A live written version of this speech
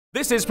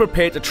This is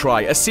Prepare to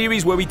Try, a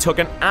series where we took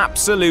an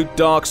absolute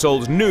Dark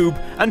Souls noob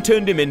and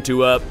turned him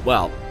into a,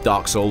 well,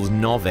 Dark Souls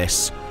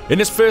novice. In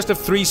this first of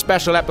 3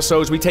 special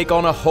episodes, we take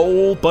on a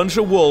whole bunch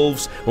of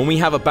wolves when we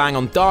have a bang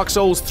on Dark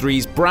Souls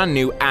 3's brand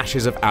new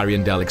Ashes of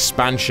Ariandel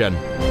expansion.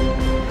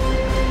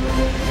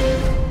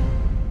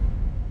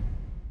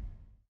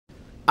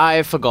 I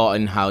have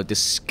forgotten how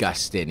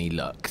disgusting he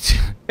looked.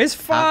 It's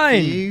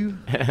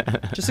fine.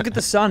 Just look at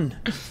the sun.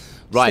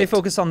 Right. Stay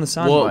focused on the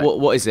sun.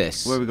 What is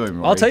this? Where are we going,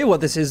 Rory? I'll tell you what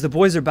this is. The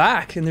boys are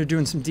back and they're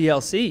doing some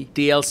DLC.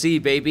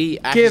 DLC, baby.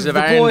 Give Ashes the of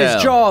Ariandel.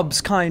 boys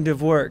jobs kind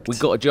of worked. We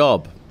got a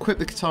job. Equip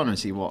the katana and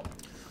see what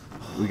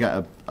we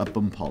get a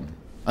bump on.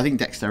 I think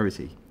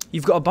dexterity.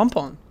 You've got a bump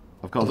on.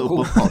 I've got a little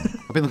bump on.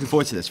 I've been looking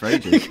forward to this for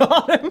ages.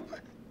 Got him.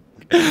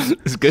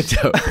 It's good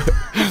though.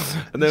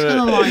 It's kind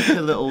of like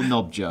a little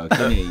knob joke,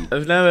 isn't he?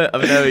 I've never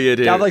heard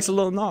it. Gav likes a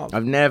little knob.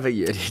 I've never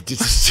heard it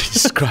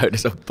described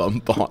as a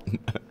bump on.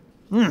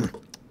 Where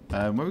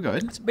are we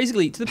going? It's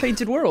basically to the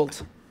painted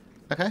world.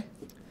 Okay.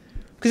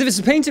 Because if it's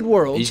a painted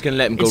world, You're just gonna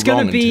let him go it's wrong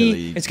gonna be until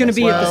he it's gonna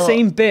be at the Well,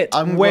 same bit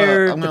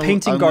where the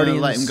painting guardians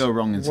I'm gonna let him go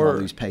wrong until I were.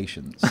 lose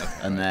patience,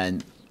 and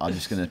then I'm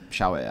just gonna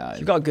shout it at him.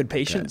 You've got good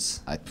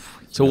patience.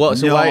 So what?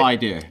 So no why?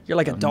 idea. You're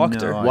like a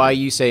doctor. No Why are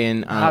you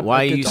saying? Have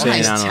Why a are good you time.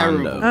 saying? That is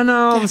terrible. I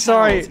know. I'm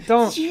sorry.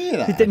 Don't. Did you hear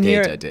that? You didn't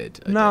hear I it. did.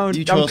 No,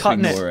 You I'm chose to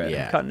cutting ignore it. it.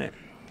 Yeah. I'm cutting it.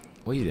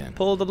 What are you doing?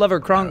 Pull the lever,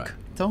 crunk.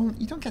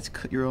 You don't get to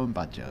cut your own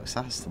bad jokes.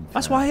 That's unfair.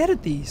 That's why I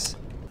edit these.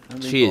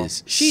 She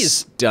is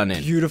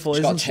stunning. Beautiful, She's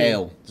isn't got a she?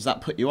 tail. Does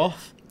that put you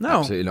off? No,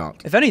 Absolutely not.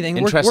 If anything,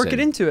 work Interesting. it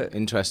into it.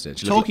 Interesting.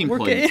 She Talking Work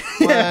point. it-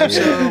 Well,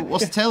 so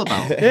what's the tail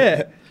about?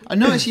 Yeah. I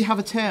noticed you have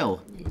a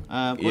tail.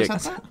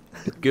 What's that?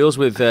 Girls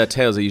with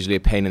tails are usually a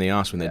pain in the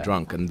arse when they're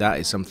drunk, and that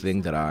is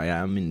something that I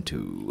am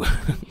into.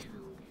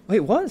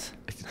 Wait, what?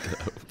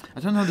 I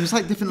don't know. There's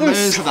like different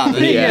layers of that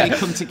Yeah. really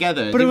come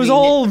together. But it was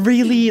all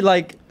really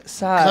like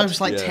sad. I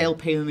was like tail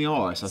pain in the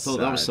arse. I thought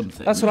that was Sad.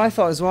 something. That's what I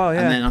thought as well.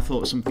 Yeah. And then I thought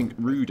it was something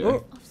ruder.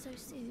 Oh.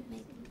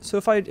 So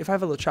if I have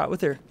a little chat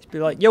with her, just be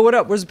like, "Yo, what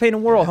up? Where's the painted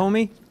world,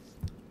 homie?"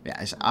 Yeah,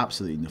 it's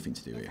absolutely nothing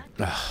to do here.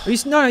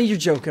 No, you're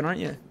joking, aren't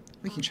you?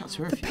 We can chat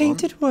to her. The if you want.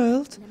 painted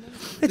world.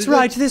 It's There's right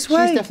like- this She's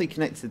way. definitely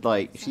connected.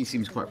 Like she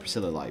seems quite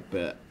Priscilla-like,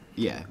 but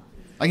yeah,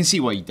 I can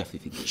see why you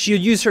definitely think. She'll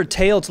use her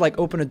tail to like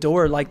open a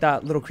door, like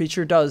that little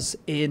creature does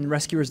in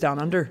Rescuers Down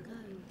Under.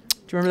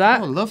 Do you remember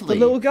that? Oh, lovely.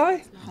 The little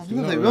guy.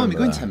 Lovely. We'll only be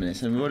going 10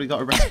 minutes, and we've already got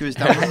a rescuers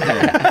down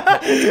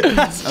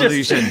under.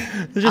 Illusion.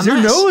 Just,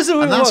 who knows?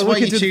 And that's why we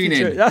you could do tune the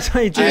future. in. That's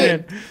why you tune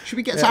in. Should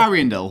we get to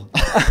Ariandel?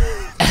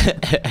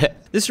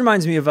 This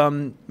reminds me of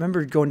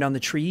remember going down the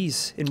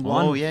trees in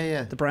one. Oh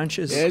yeah. The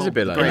branches. Yeah, it's a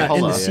bit like Great that. in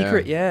Hollow. the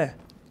secret, yeah.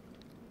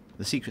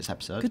 The Secrets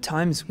episode. Good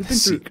times. We've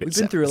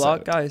been through a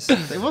lot, guys.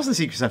 It was the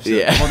Secrets episode.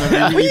 Yeah.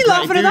 What are you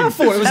laughing at that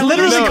for? It was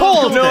literally No,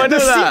 called. no, I know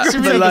that. It's a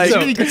But really, like- it's a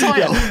really good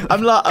title.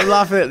 I'm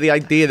laughing at the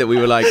idea that we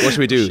were like, what should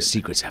we do?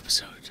 Secrets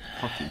episode.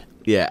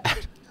 Yeah.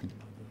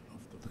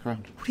 Look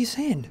around. What are you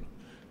saying?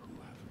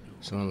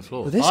 Someone on the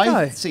floor. Well, this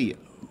guy. See,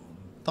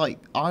 like,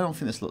 I don't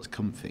think this looks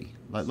comfy.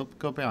 Like, look,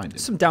 go behind him.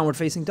 Some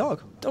downward-facing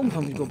dog. Don't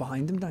come and go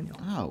behind him, Daniel.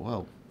 Oh,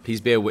 well. Please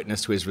bear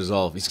witness to his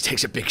resolve. He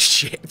takes a big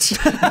shit.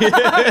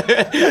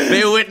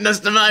 Bear witness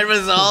to my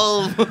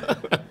resolve.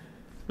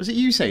 Was it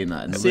you saying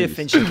that in the See if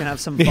booth? Finchy can have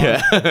some fun.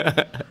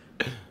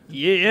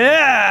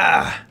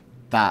 Yeah.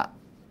 That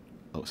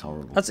looks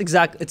horrible. It's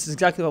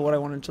exactly what I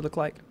wanted it to look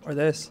like. Or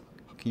this.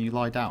 Can you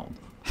lie down?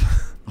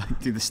 Like,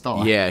 do the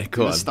star. Yeah, Do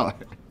go the on. star.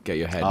 Get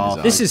your head Oh,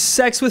 in his This eye. is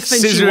Sex with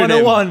Finchy Scissoring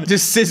him. 101.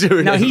 Just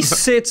scissoring Now him. he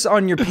sits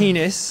on your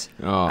penis.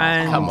 Oh,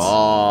 and come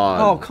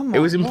on. Oh, come on. It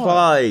was what?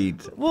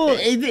 implied. Well,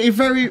 It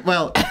very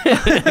well.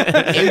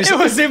 it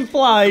was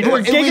implied. We're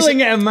It was-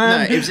 giggling at him,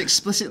 man. No, it was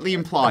explicitly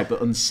implied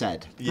but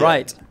unsaid.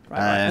 Right.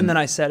 And then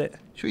I said it.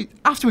 Should we,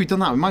 after we've done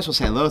that, we might as well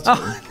say hello to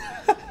him.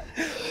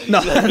 No,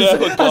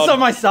 that's not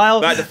my style.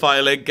 Back to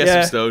filing. Get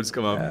Yeah. some stones.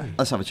 Come on.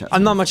 Let's have a chat.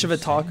 I'm not much of a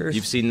talker.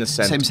 You've seen the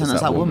scent. Same of sense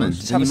as that woman.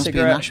 Just Then have you a must be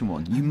cigarette. an ashen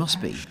one. You must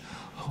be.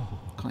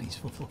 God, he's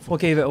What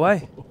gave it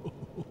away?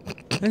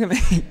 Look at me.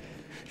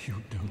 You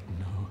don't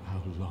know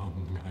how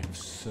long I've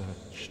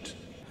searched.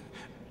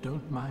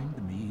 Don't mind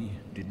me,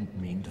 didn't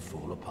mean to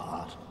fall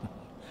apart.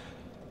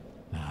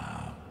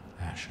 Now,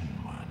 Ashen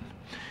One,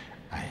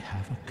 I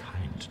have a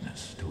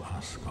kindness to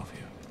ask of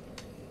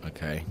you.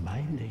 Okay.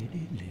 My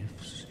lady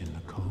lives in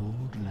the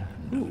cold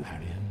land of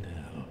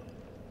Ariandel.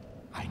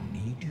 I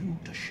need you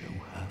to show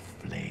her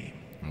flame.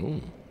 Ooh.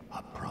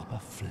 A proper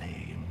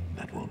flame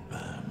that will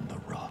burn the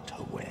rot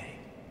away.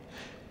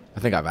 I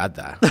think I've had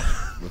that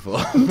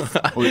before.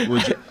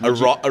 Would you, a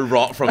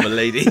rot from a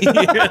lady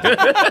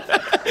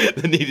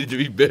that needed to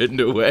be burned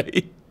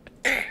away.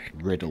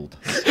 riddled.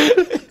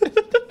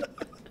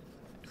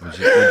 What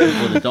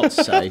did the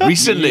doctor say?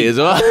 Recently as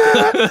well.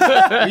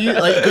 Were you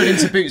like going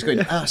into boots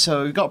going,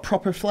 so we've got a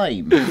proper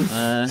flame. You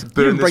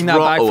didn't bring that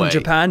back from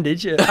Japan,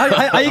 did you?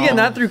 How are you getting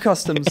that through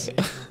customs?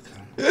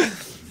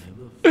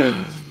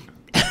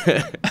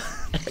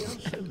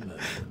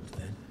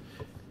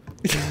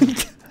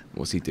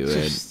 What's he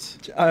doing?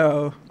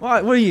 Oh,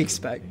 what do you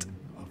expect?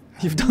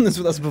 You've done this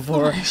with us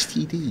before.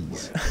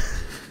 STDs.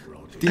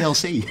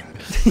 DLC.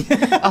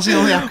 That's the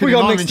only acronym We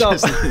got I'm mixed up.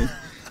 interested in.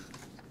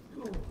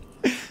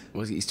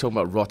 He's talking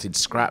about rotted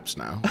scraps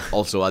now.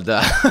 Also add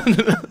that.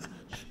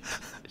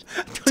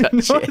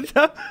 Touch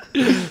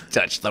it.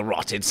 Touch the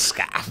rotted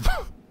scrap.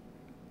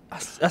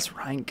 That's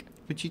rank.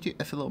 Would you do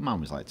if a little man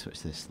was like,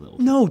 touch this little?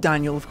 No,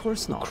 Daniel, of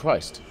course not.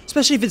 Christ.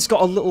 Especially if it's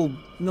got a little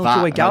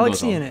Milky Way That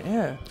galaxy goes in on. it.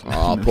 Yeah.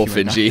 Oh, poor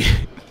Finchie.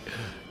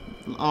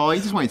 Oh, he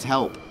just wanted to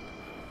help.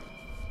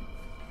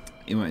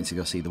 He wanted to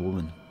go see the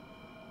woman.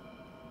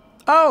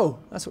 Oh,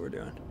 that's what we're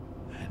doing.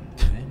 And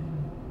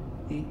then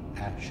the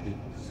ashes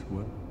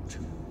were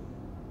too.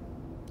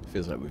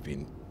 Feels like we've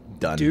been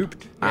done.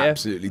 Duped. Yeah.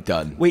 Absolutely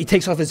done. Wait, he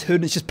takes off his hood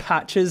and it's just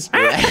patches.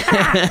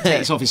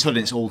 Takes off his hood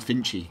and it's old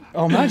Finchy.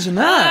 Oh, imagine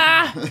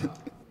that.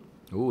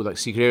 Oh, like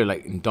secret area,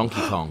 like in Donkey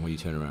Kong, where you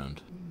turn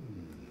around.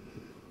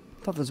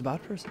 I thought that was a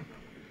bad person.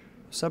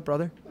 What's up,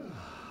 brother?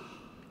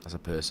 That's a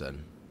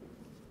person.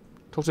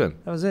 Talk to him.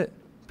 That was it.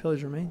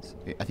 Pillage remains.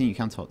 I think you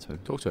can talk to him.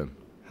 Talk to him.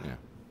 Yeah.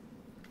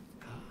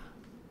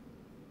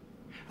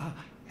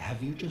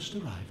 Have you just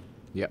arrived?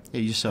 Yep.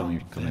 Yeah, you just saw me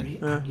come Very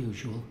in.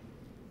 unusual.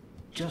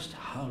 Just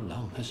how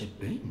long has it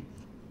been?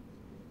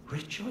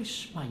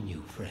 Rejoice, my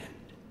new friend.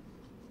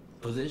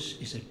 For this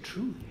is a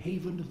true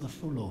haven of the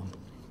forlorn.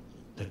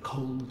 The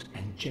cold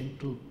and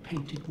gentle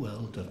painted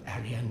world of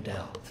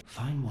Ariandel.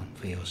 Find one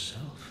for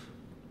yourself.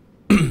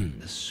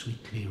 The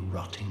sweetly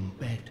rotting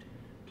bed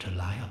to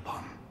lie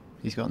upon.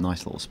 He's got a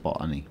nice little spot,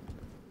 hasn't he?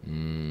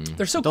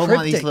 They're so Don't cryptic.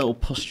 like these little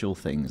pustule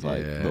things,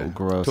 like Yeah. little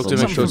gross. Talk to him,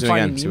 Something show from to him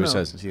again, Finding see what it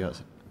Nemo. says. He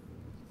goes,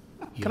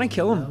 Can I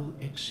kill him? No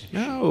exception.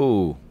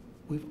 No.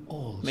 We've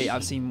all Mate,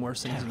 I've seen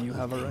worse things than you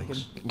have, I terrible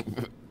reckon.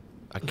 things.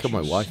 I killed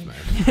my wife,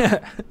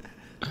 man.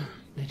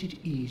 Let it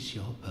ease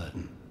your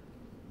burden.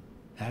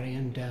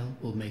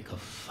 Ariandel will make a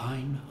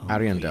fine home.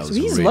 Ariandel So is a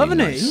he's really loving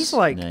it. nice He's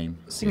like name.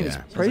 singing Yeah. his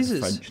Sounds like a praises.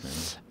 French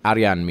name.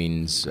 Arian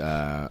means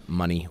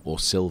money or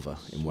silver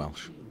in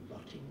Welsh.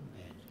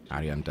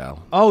 Ariandel.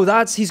 Oh,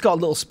 he's got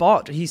a little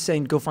spot. He's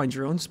saying go find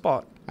your own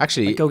spot.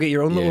 Actually, Like, go get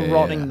your own little yeah.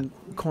 rotting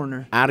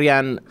corner.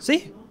 Arian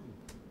See?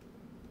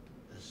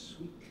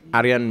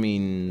 Arian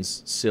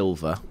means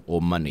silver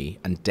or money,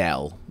 and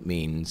Del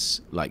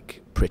means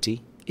like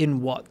pretty.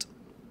 In what?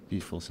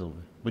 Beautiful silver.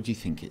 What do you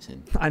think it's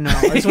in? I know.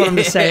 I just want him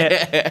to say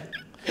it.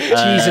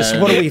 Jesus,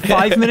 what are we,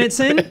 5 minutes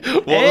in?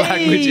 What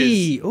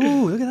languages?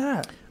 Ooh, look at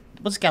that.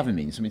 What does Gavin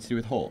mean? Something to do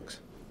with hawks?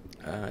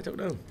 I don't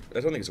know. I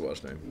don't think it's a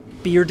Welsh name.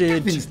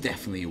 Bearded. Gavin's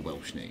definitely a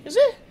Welsh name. Is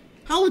it?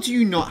 How do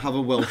you not have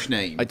a Welsh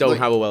name? I don't Like,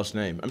 have a Welsh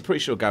name. I'm pretty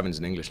sure Gavin's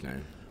an English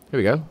name. Here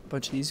we go.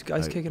 Bunch of these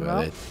guys kicking Well,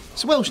 about.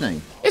 It's a Welsh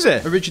name. Is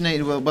it?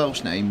 Originated a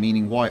Welsh name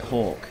meaning white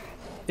hawk.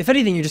 If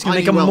anything, you're just going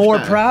I to make knew him Welsh more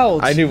better.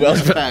 proud. I knew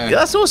Welsh. Fair. Yeah,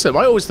 that's awesome.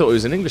 I always thought it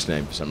was an English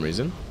name for some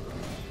reason.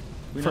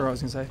 For what I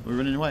was going to say. We're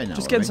running away now.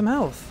 Just are getting we? some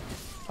health.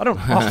 I don't.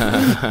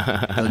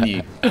 Oh. On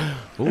you.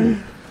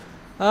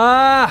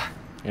 Ah!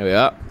 Here we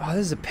are. Oh,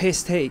 this is a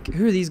piss take.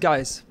 Who are these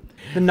guys?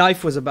 The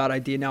knife was a bad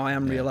idea. Now I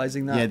am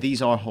realizing that. Yeah,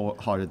 these are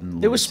harder than the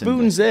There were Lord Cinder.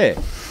 spoons there.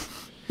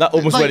 That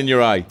almost Like- went in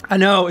your eye. I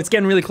know. It's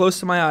getting really close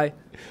to my eye.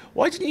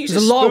 Why didn't you use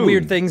There's a lot of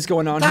weird things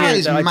going on That here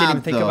is that I mad, didn't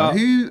even think though. about.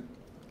 Who?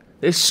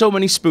 There's so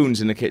many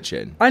spoons in the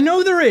kitchen. I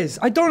know there is.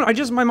 I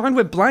don't. My mind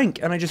went blank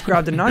and I just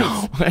grabbed a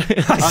knife.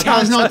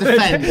 That's not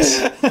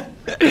defence.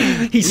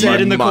 He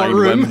said in the mind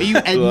courtroom. went Are you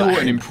Ed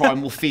Norton in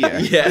Primal Fear?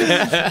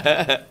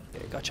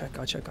 Gotcha.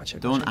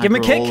 Don't Give him a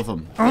aggro kick. all of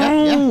them.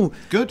 Oh. Yeah.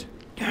 Good.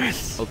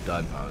 Well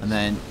done, man. And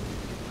then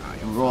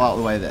roll out of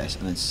the way of this,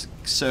 and then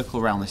circle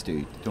around this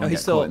dude. Don't Oh, get he's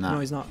caught still. in that. No,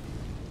 he's not.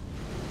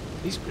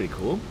 He's pretty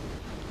cool.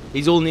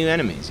 He's all new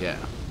enemies, yeah.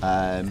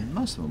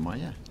 Most of them are,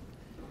 yeah.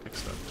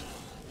 Excellent.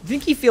 I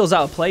think he feels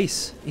out of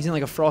place. He's in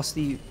like a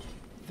frosty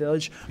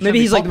village. Should Maybe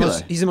be he's like popular.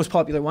 he's the most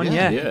popular one.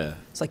 Yeah. Yeah.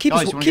 It's like keep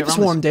Guys, us you wanna get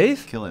around warm, this?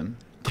 Dave. Kill him.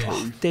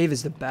 Dave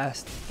is the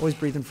best. Always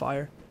breathing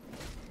fire.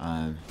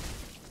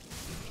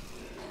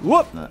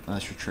 Whoop.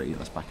 Let's retreat.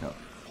 Let's back up.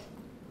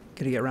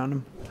 Gotta get around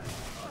him.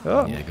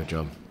 Oh. Yeah, good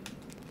job.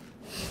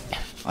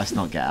 Let's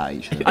not get at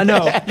each other. I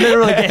know.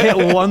 Literally get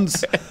hit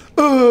once.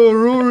 Oh,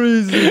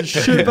 Rory's a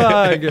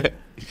shitbag.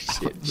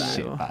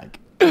 Shit bag.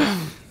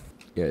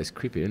 Yeah, it's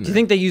creepy, isn't it? Do you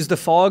think they used the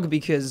fog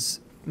because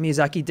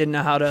Miyazaki didn't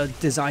know how to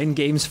design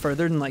games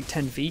further than like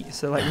 10 feet?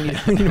 So like we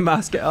need to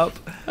mask it up.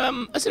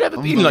 Has it ever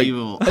been like...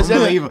 Unbelievable. Has it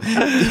ever,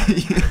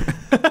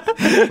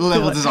 Unbelievable.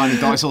 Level design of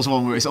Dark Souls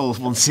 1 where it's all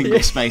one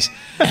single space.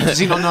 Does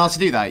he not know how to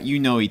do that? You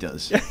know he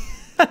does.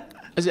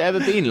 has it ever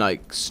been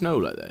like snow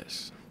like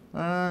this?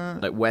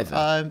 Like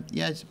weather?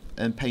 Yeah, it's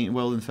Painted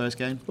World in the first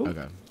game.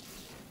 Okay.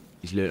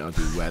 He's learned how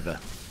to do weather.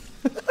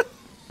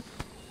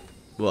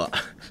 What?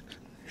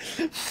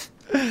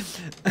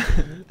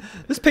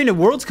 This Painted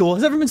World's cool.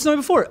 Has there ever been snow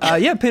before?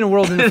 Yeah, Painted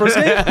World in the first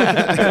game.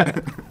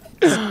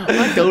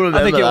 I don't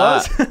remember think it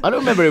that. was. I don't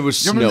remember it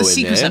was Do you snow remember the in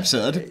Secrets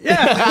there. episode?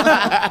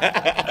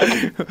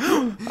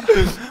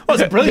 Oh,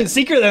 it's a brilliant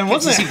secret then,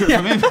 wasn't it? Secret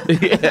from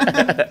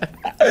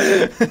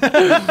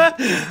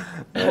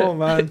him. Oh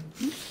man.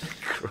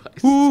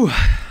 Ooh.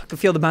 can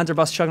feel the banter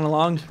bus chugging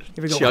along. Here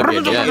we go.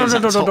 Chugging, yeah. Is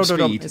that top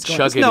speed? It's going.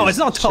 Chugging No, is- it's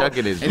not top.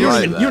 chugging is You don't,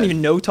 right even, you don't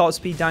even know top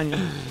speed, Daniel.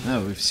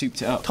 No, we've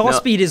souped it up. Top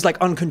speed is like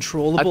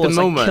uncontrollable. At the it's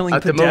moment- like killing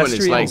at the moment, it's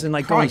pedestrians like, and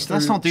like Christ, going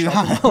let's through not do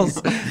shopping that. malls.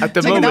 At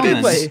the Take it moment,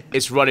 down then.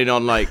 it's running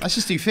on like Let's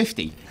just do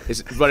 50.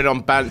 it's running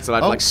on bands that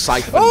I've Oh. like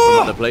siphoned from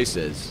other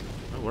places.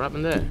 Oh, what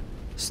happened there?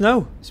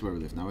 Snow. This is where we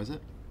live now, is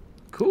it?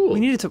 Cool. We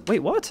needed to. Wait,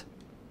 what?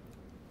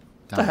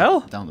 Down, The hell?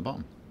 Down the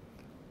bottom.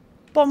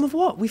 Bottom of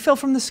what? We fell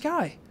from the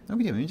sky. No,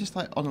 we didn't. We were just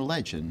like on a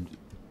ledge and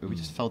we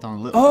just fell down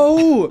a little.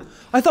 Oh,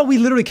 I thought we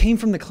literally came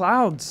from the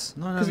clouds.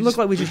 No, Because it looked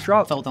like we just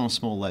dropped. Fell down a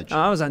small ledge. Oh,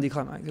 that was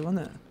anticlimactic,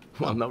 wasn't it?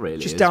 Well, not really.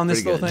 Just it's down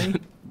this pretty little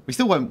good. thing. We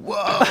still went, whoa!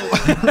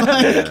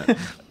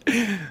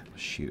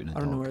 Shooting a I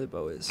don't know dog. where the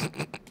bow is.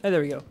 Hey,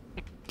 there we go.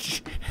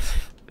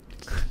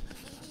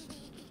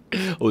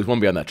 Oh, there's one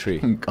behind that tree.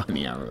 Got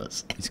any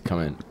arrows? He's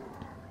coming.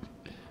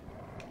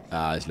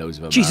 Ah, there's loads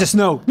of them. Jesus,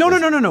 no. No, no,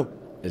 no, no, no.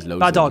 There's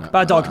loads Bad of them. dog,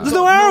 bad dog. There's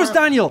no arrows,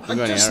 Daniel. I'm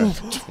going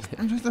arrows.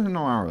 There's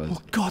no arrows.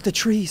 God, the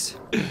trees.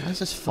 Let's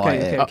just fight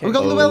okay, it. okay. We've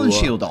got the Llewellyn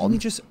shield Let on. me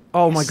just.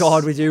 Oh my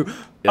God, we do.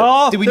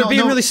 Oh, Did we they're not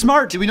being know- really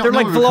smart. did we not They're know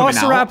like we were coming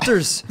out?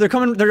 velociraptors. They're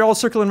coming. They're all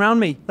circling around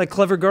me like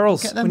clever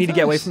girls. Get them We need to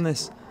get away first. from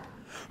this.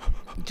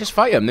 Just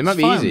fight them. They might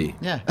be Fine. easy.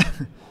 Yeah.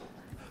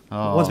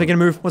 One's making a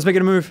move. One's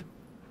making a move.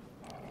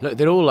 Look,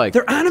 they're all like.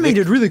 They're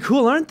animated really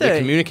cool, aren't They're they?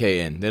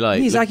 communicating. They're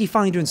like. Look, Miyazaki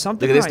finally doing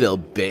something. look at this right. little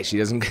bitch. He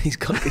doesn't. He's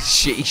got this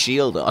shitty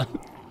shield on.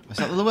 Is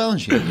that the Llewellyn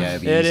shield? Yeah,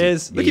 it'd be It easy.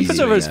 is. Look, he puts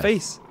Easy, it over his yeah.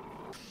 face.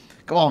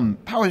 Go on,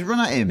 Powers, run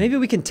at him. Maybe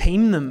we can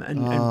tame them and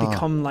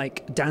become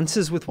like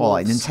dances with What,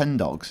 like wolves.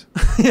 Nintendogs?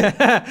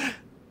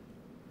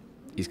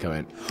 He's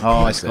coming.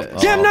 Oh, That's it's it.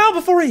 Get him now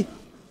before he.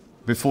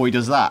 Before he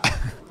does that.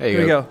 There you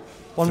Here we go.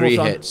 One 3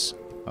 wolf done. hits.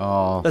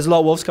 Oh. There's a lot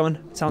of wolves coming.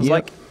 Sounds Yep.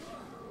 like.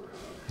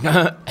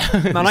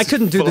 Man, I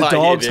couldn't do the flying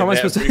dogs. How am I in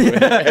supposed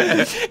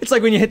to? It's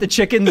like when you hit the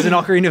chickens in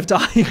Ocarina of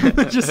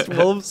Time. Just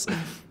wolves.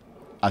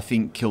 I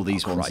think kill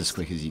these ones as Christ.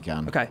 quick as you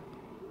can. Okay.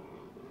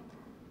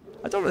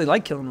 I don't really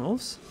like killing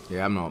wolves.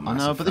 Yeah, I'm not. a I know,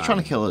 massive but they're fan.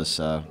 trying to kill us,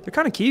 so. They're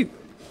kind of cute.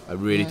 I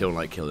really don't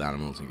like killed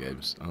animals in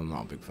games. I'm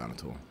not a big fan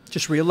at all.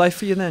 Just real life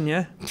for you then,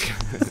 yeah?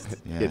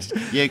 Yeah,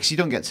 yeah, because you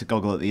don't get to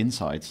goggle at the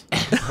insides.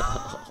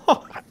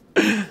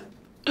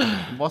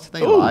 What are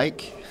they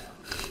like?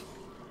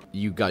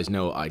 You guys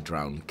know I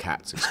drown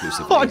cats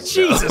exclusively. Oh, so-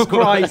 Jesus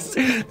Christ.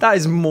 That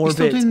is You're morbid.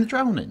 still doing the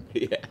drowning?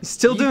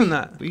 Still doing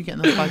that. Where are you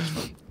getting those bags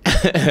from?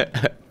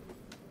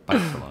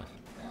 Bag for life.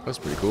 That's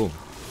pretty cool.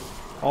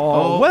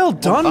 Oh, well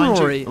done, behind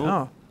you. Rory. Oh.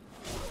 Oh.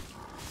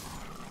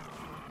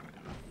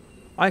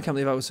 I can't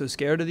believe I was so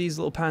scared of these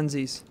little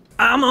pansies.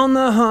 I'm on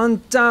the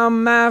hunt,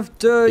 I'm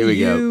after Here we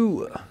go.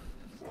 you.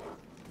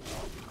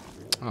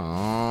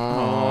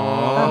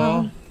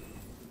 Aww.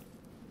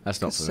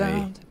 That's not for me.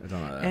 Sound. I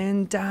don't like that.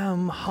 And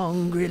I'm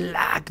hungry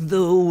like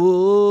the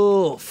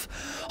wolf.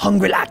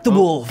 Hungry like the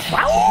wolf.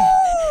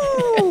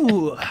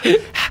 Wow!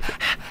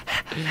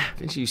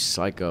 Didn't you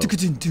psycho?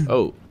 Dun-dun-dun.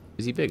 Oh,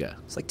 is he bigger?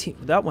 It's like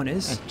that one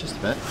is. Just a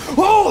bit.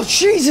 Oh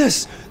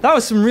Jesus! That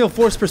was some real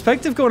forced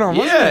perspective going on.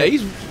 Wasn't Yeah, it?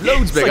 he's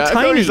loads bigger. like I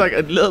thought tiny. he's like a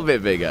little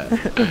bit bigger.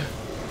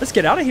 Let's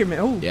get out of here, man.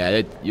 Oh,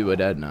 Yeah, you were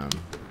dead now.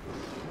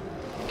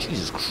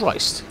 Jesus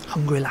Christ.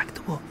 hungry like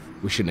the wolf.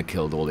 We shouldn't have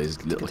killed all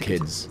these little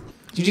kids.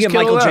 Did you get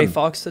kill Michael J. them?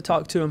 Fox to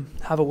talk to him?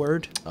 Have a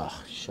word?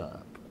 Oh, shut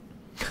up.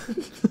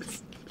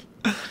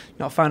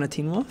 Not a fan of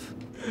Teen Wolf?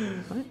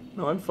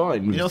 No, I'm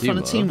fine. You're not a fan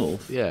of Teen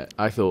Wolf? Yeah,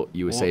 I thought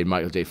you were saying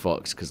Michael J.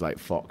 Fox because like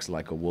Fox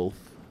like a wolf.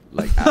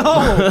 Like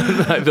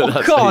Oh, I thought that's what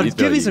you God, thought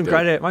give me you some did.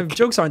 credit. My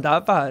jokes aren't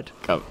that bad.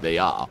 Oh, they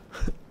are.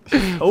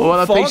 Oh, Well,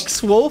 I think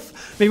Fox,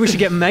 Wolf. Maybe we should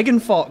get Megan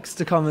Fox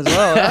to come as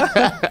well.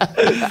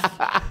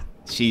 Huh?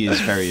 She is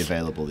very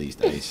available these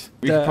days.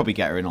 We could probably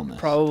get her in on this.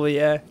 Probably,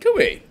 yeah. Can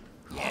we?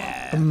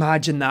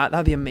 Imagine that.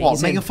 That'd be amazing.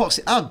 What, Megan Fox?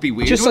 That'd be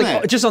weird, just wouldn't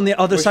like it? just on the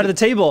other side of the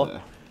table.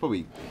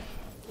 Probably.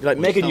 Like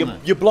Megan, film you're,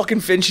 it. you're blocking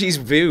Finchy's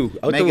view.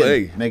 Out the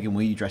way. Megan,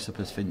 will you dress up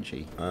as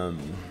Finchy?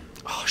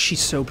 Oh, she's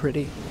so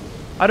pretty.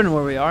 I don't know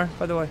where we are,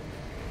 by the way.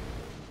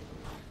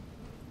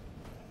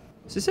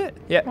 Is this it?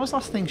 Yeah. What was the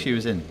last thing she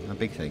was in? A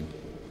big thing.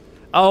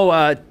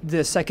 Oh,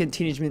 the second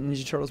Teenage Mutant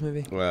Ninja Turtles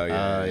movie. Well,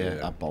 Yeah,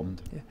 that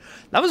bombed.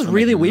 That was They're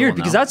really making another weird one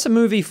because now. that's a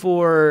movie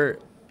for,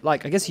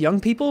 like, I guess young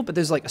people, but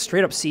there's like a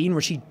straight up scene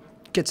where she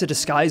gets a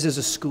disguise as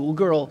a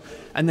schoolgirl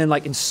and then,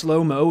 like, in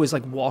slow mo is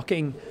like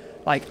walking.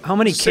 Like, how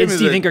many Same kids as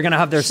do you the- think are going to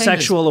have their Same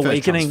sexual as first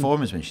awakening?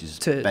 Transformers when she's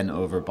to- bent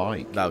over a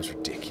bike. That was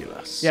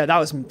ridiculous. Yeah,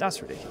 that's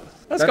ridiculous.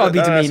 That's got to be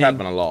That's demeaning.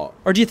 happened a lot.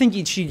 Or do you think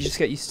she just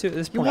get used to it at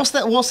this point?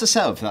 What's the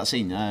setup for that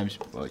scene?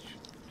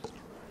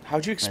 How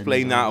do you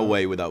explain that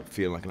away without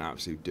feeling like an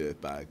absolute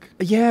dirtbag?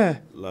 Yeah.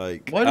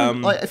 Like, Why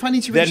don't, like, if I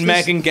need to reach then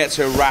this- Megan gets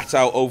her rat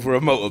out over a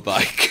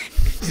motorbike.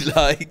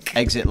 Like,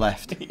 Exit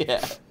left. yeah.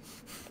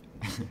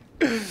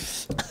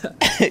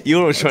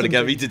 You're always trying to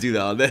get me to do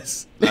that on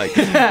this. Like,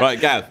 right,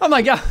 Gav, Oh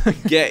my god.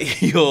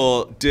 get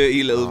your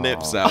dirty little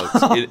nips out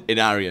in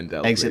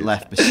Ariandel. Exit please.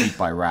 left, pursued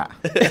by rat.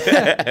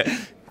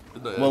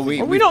 Well, Are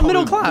we we've not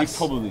middle probably-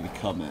 class? We've probably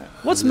become it.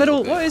 What's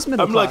middle? What is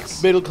middle I'm class?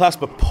 like middle class,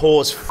 but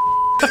poor as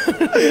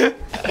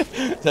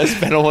I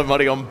spend all my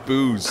money on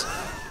booze.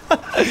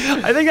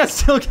 I think that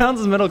still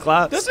counts as middle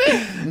class. Does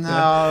it?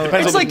 No.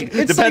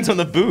 Depends on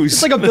the booze.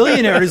 It's like a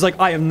billionaire who's like,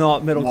 I am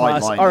not middle White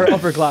class line. or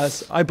upper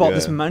class. I bought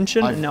this Yeah.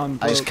 mansion and now I'm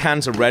broke. Just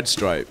cans of Red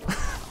Stripe.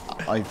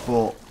 I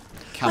bought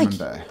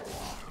Camembert.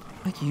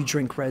 Like you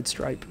drink Red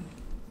Stripe.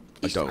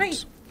 I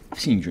don't. I've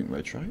seen you drink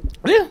Red Stripe.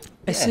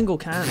 A single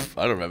can.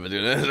 I don't remember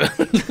doing it.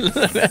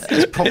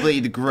 It's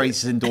probably the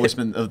greatest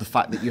endorsement of the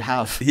fact that you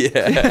have.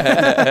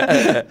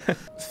 Yeah.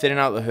 Thinning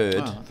out the herd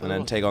Oh, and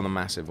then take on the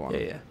massive one. Yeah,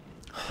 yeah.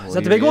 Well, Is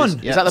that the here big it one? is.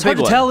 Yeah. Is that the It's hard big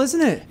to one? tell,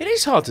 isn't it? It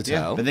is hard to Yeah,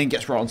 tell. but then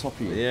gets right on top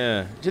of you.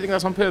 Yeah. Do you think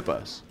that's on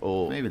purpose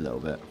or Maybe a little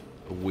bit.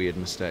 a weird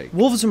mistake?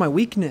 Wolves are my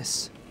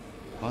weakness.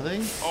 Are they?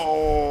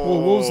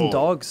 Well, wolves and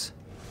dogs.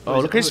 Oh,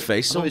 look at his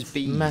face. I thought So it was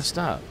bees. messed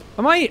up.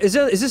 Is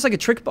this like a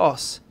trick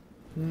boss?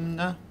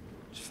 No.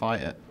 Just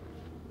fight it.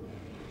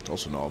 It's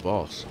also not a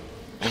boss.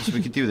 Also,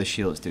 we could do with a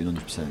shield that's doing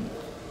 100%.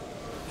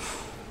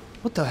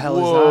 What the hell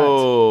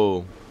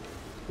Whoa.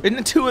 Isn't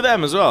it two of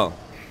them as well? is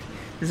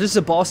that? Is this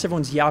a boss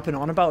everyone's yapping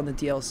on about in the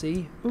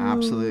DLC? Ooh,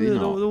 Absolutely the,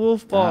 not. The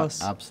wolf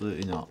boss.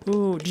 Absolutely not.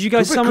 Ooh, did you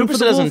guys summon for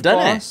the wolf hasn't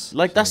done boss? it.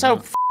 Like, that's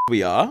how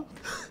we are.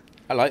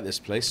 I like this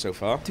place so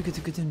far. Lovely.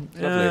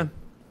 Lovely. A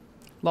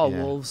lot of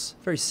Yeah. wolves.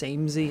 Very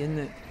samey, isn't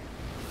it?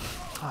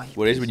 Oh,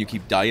 Well, it is when you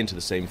keep dying to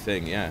the same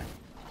thing, yeah.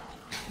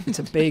 it's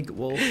a big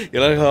wolf.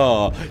 You're like,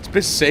 oh, it's a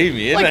bit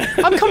samey, isn't Like,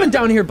 it? I'm coming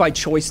down here by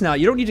choice now.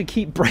 You don't need to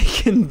keep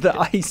breaking the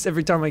ice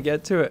every time I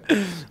get to it.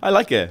 I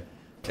like it.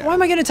 Why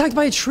am I getting attacked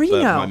by a tree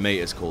But now? my mate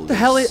is called The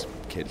hell his it-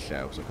 kid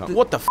show, so I can't.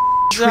 What the f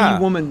is Tree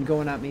that? woman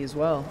going at me as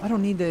well. I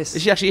don't need this.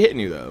 Is she actually hitting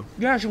you, though?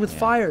 You're actually with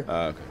fire.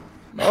 Okay.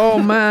 Oh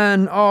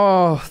man.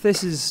 Oh,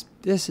 this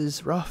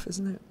is rough,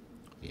 isn't it?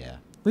 Yeah.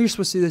 We were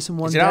supposed to do this in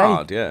one Is it day.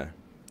 hard? Yeah.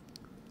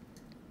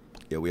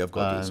 Yeah, we have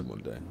got to do this in one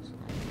day.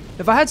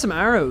 If I had some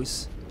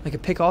arrows, I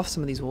could pick off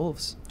some of these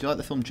wolves. Do you like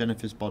the film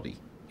Jennifer's Body?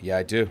 Yeah,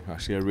 I do.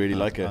 Actually, I really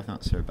like I it. think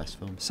that's her best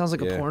film. Sounds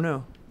like a Yeah.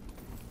 porno.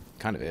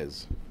 Kind of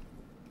is.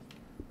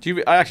 Do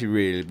you? I actually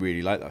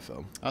really like that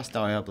film. That's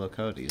Diablo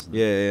Cody, isn't it?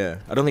 Yeah.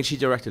 I don't think she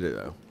directed it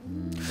though.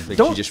 I think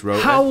Don't she just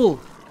wrote howl. it.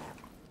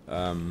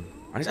 And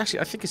it's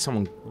actually, I think it's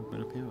someone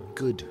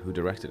good who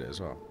directed it as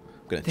well.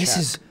 I'm gonna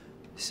This check.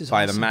 is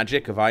By awesome. the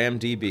magic of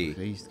IMDb.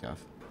 Please, Gav.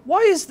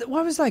 Why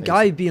was that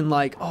guy being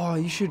like, "Oh,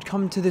 you should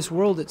come to this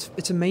world.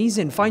 It's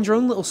amazing. Find your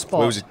own little spot."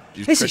 Well, he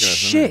was This is tricking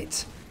us, wasn't he?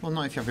 shit. Well,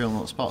 not if you have your own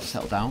little spot.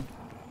 Settle down.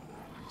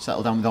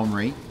 Settle down with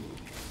Henri.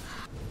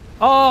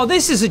 Oh,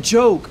 this is a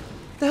joke.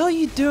 The hell are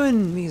you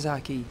doing,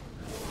 Miyazaki?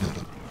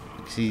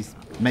 Because he's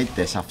made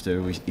this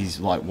after he's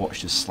like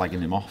watched us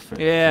slagging him off.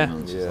 For Yeah. a few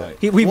months. It's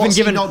like, We've been what's he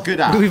given not good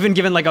at? We've been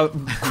given like a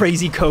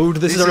crazy code.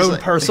 This is our own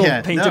like- personal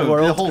yeah, painted no, The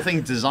world. whole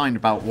thing's designed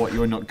about what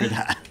you're not good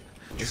at.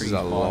 This is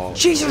a lot.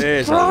 Jesus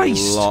There's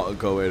Christ. a lot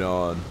going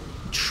on.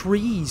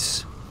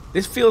 Trees.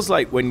 This feels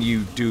like when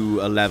you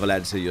do a level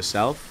editor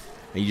yourself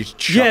and you just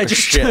chuck Yeah, a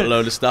just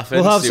shitload of stuff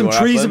in. We'll have see some what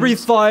trees that happens. breathe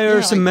fire,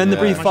 Yeah, some like- men that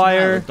yeah. breathe Imagine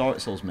fire. that, a Dark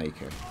Souls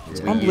maker. It's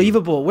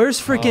Unbelievable. Where's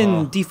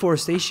freaking Oh.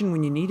 deforestation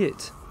when you need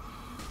it?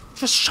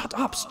 Just shut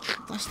up.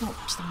 That's not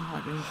standing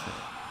right beneath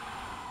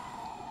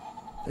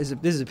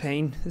it. This is a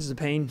pain. This is a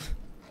pain.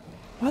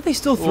 Why are they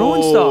still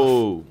throwing stuff?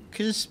 Whoa.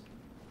 Because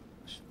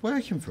it's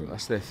working for us.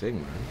 That's their thing,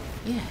 man.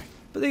 Yeah.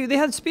 But they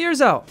had spears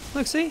out.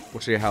 Look, see?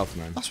 What's your health,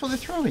 man? That's what they're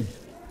throwing.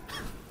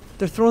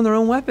 They're throwing their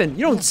own weapon.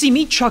 You don't see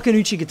me chucking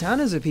uchi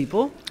katanas at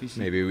people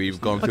Maybe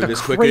we've gone like through a this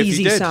quicker if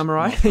crazy you did.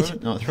 samurai.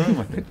 Not throwing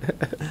weapon.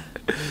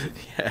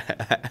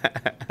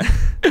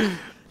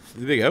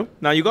 There we go.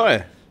 Now you got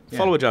it. Yeah.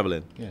 Follow a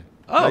javelin. Yeah.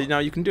 Oh, Now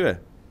you can do it.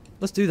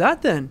 let's do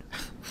that then.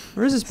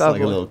 Where is this It's bad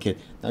like a boy? little kid.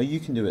 Now you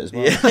can do it as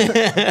well.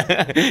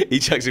 He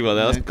chucks him well.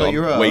 That's You've got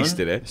your own.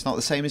 wasted it. It's not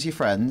the same as your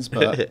friends,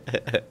 but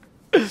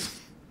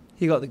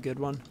He got the good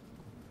one.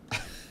 they're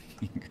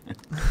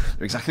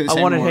exactly the I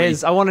same. wanted Rory.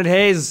 his. I wanted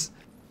his.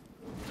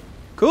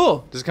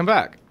 Cool. Does it come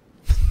back?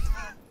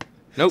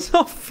 Nope. It's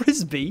not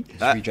frisbee.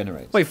 It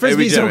regenerates. Wait, It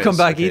frisbees don't come regenerates.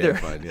 back Okay, either.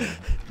 fine, yeah.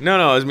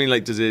 No, I mean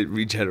like, does it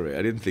regenerate?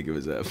 I didn't think it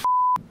was a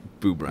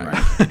boomerang.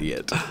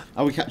 Idiot.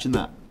 Are we catching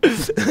that?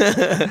 That's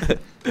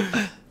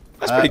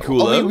pretty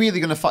cool, Are though. we really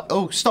going to fight?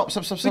 Oh, stop. We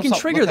can stop.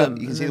 trigger Look, them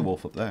You can and see the then-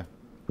 wolf up there.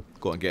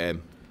 Go on, get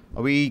him.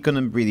 Are we going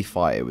to really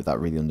fight it with that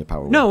really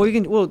underpowered No, wolf? we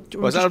can. Well,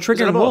 we're is that just a- is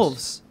that a triggering boss?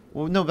 wolves.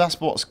 Well, no, that's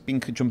what's been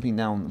jumping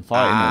down and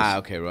fighting Ah, us.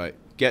 okay, right.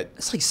 Get.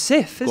 It's like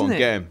Sif, Go isn't on, it?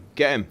 get him.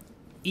 Get him.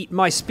 Eat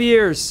my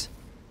spears.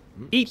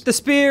 Eat the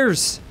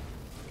spears.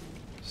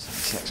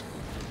 It's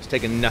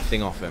taking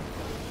nothing off him.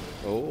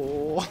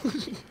 Oh.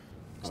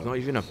 It's not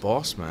even a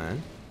boss,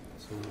 man.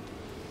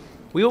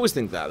 We always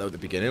think that, though, at the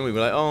beginning. We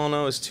were like, oh,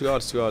 no, it's too hard,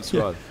 it's too hard, it's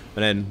too hard.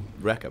 And then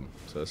wreck him.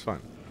 So it's fine.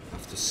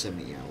 After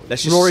 70 hours.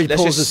 Let's just, Rory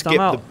let's pulls just his thumb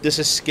skip out. let's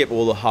just skip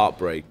all the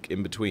heartbreak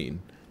in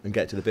between and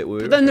get to the bit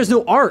where But then there's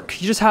no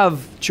arc. You just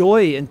have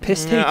joy and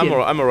piss taking. Yeah,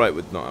 I'm alright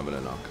with not having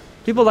a knock.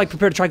 People like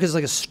prepare to try because it's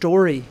like a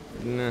story.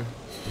 Nah.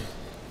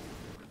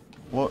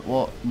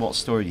 What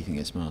story do you think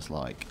it's most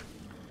like?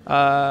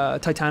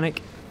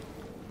 Titanic.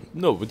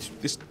 No, it's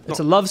It's not,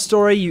 a love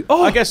story. You.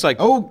 Oh, I guess like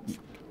Oh,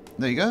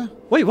 there you go.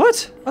 Wait,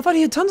 what? I thought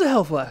he had tons of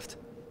health left.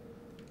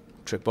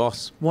 trick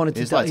boss. Wanted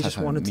to It's die. like He just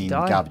Titanic. wanted Me to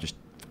and die. Gab just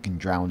fucking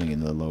drowning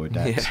in the lower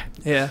decks.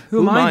 Yeah. Yeah.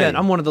 Who am I then?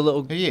 I'm one of the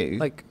little Who are you?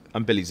 like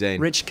I'm Billy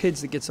Zane. rich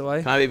kids that gets away.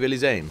 Can I be Billy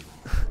Zane?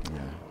 Yeah.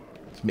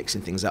 Just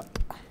mixing things up.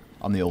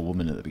 I'm the old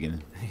woman at the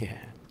beginning. Yeah.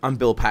 I'm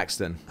Bill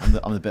Paxton.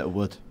 I'm the bit of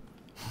wood.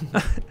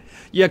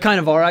 Yeah, kind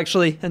of are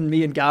actually, and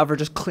me and Gav are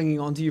just clinging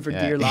onto you for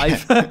Yeah. dear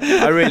life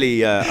I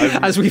really,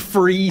 as we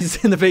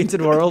freeze in the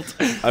painted world.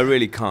 I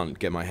really can't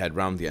get my head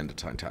round the end of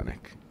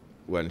Titanic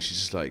when she's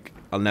just like,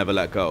 I'll never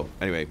let go.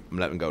 Anyway, I'm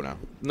letting go now.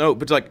 No,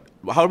 but like,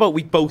 how about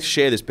we both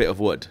share this bit of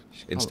wood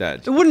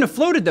instead? It wouldn't have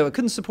floated though. It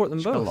couldn't support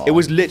them both. It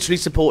was literally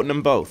supporting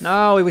them both.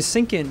 No, it was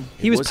sinking.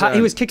 He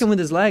was kicking with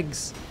his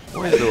legs.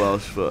 Where's the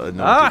Welsh for a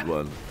noted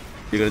one?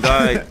 You're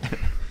gonna die.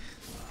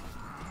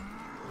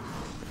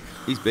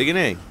 He's big,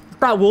 isn't he?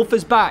 Brad Wolf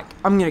is back.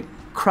 I'm gonna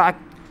crack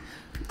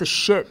the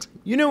shit.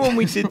 You know when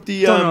we did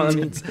the Don't know what that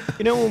means.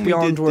 you know when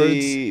Beyond we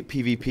did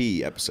the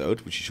PvP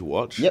episode, which you should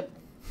watch. Yep.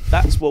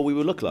 That's what we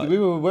would look like. We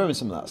were wearing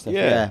some of that stuff.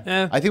 Yeah.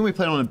 Yeah. I think we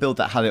played on a build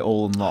that had it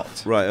all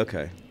unlocked. Right.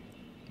 Okay.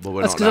 Well,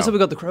 we're That's not because that's how now. we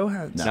got the crow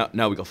hands.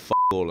 Now we got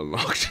all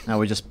unlocked. Now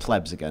we're just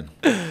plebs again.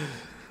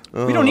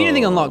 We don't need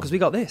anything unlocked because we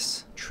got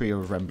this. Trio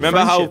of Rembrandt. Remember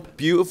how Friendship.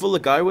 beautiful the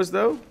guy was,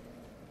 though?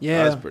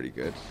 Yeah. That's pretty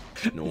good.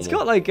 Normal. He's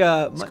got like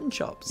mutton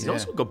chops. He's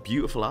also got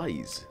beautiful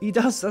eyes. He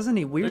does, doesn't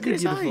he? Look Weirdly at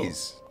his beautiful.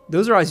 eyes.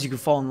 Those are eyes you could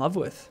fall in love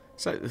with.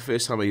 It's like the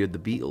first time I heard the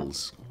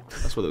Beatles.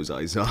 That's what those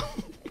eyes are.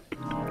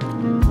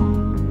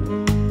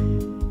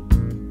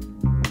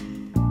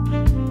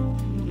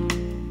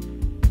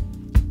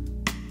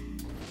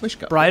 Which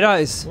guy? Bright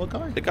eyes. What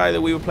guy? The guy that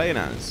we were playing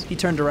as. He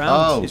turned around.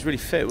 Oh. He's really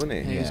fit, wasn't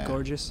he? He was Yeah.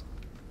 gorgeous.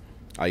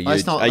 I It's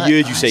heard, not I like-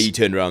 heard you say you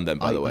turned around then,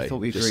 by the way. I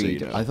thought we just so you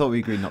agreed. know. I thought we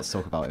agreed not to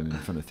talk about him in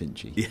front of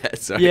Finchy. Yeah,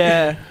 sorry.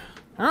 Yeah.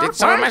 Did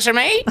someone mention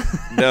me?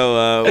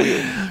 No,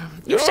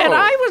 You said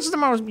I was the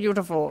most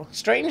beautiful.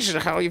 Strange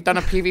how you've done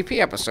a PvP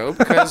episode,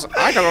 because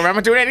I don't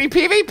remember doing any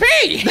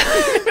PvP.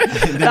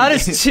 That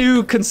is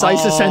too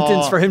concise a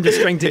sentence for him to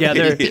string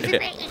together.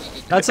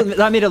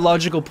 That made a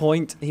logical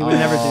point. He would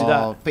never do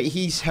that. But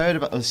he's heard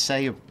about us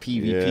say of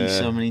PvP Yeah.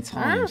 so many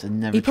times and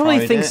never He probably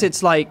tried thinks it.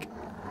 it's like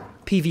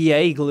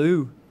PVA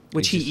glue,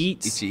 which he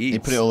eats. He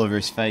put it all over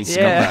his face.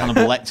 Yeah. Yeah.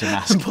 Hannibal Lecter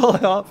mask. Pull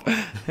it off.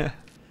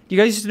 You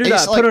guys used to do that.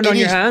 It's Put it on it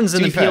your is- hands to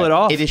and be then peel fair, it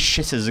off. It is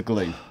shit as a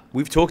glue.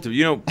 We've talked,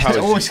 you know, It's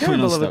always Powers, coming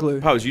Terrible of a unstuck.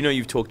 glue. Powers, you know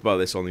you've talked about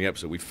this on the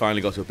episode. We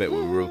finally got to a bit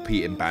where we're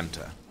repeating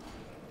banter.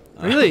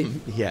 Really?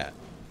 Yeah.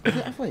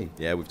 Have we?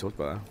 Yeah, we've talked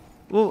about that.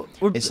 Well,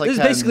 It's this like, is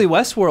basically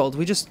Westworld.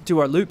 We just do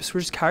our loops. We're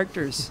just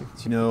characters. Do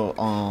you know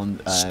on...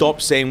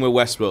 Stop saying we're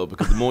Westworld,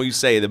 because the more you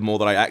say it, the more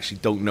that I actually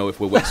don't know if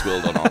we're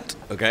Westworld or not,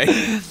 okay?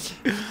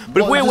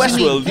 But if we're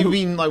Westworld... Do you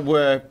mean like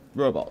we're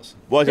robots?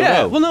 Well, I don't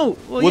Yeah. know. Well, no.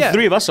 Well, Well, yeah.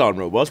 three of us aren't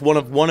robots.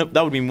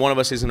 That would mean one of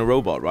us isn't a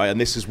robot, right? And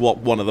this is what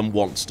one of them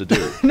wants to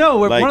do. No,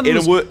 like, one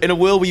of them in a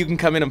world where you can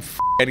come in and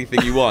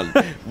anything you want,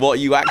 what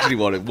you actually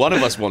want, one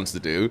of us wants to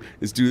do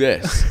is do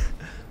this.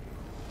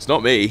 It's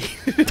not me.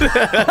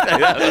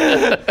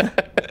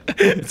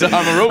 So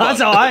I'm a robot.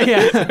 That's how I.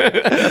 Yeah.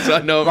 That's how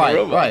I know I'm a Right,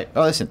 robot. right.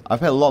 Oh, listen, I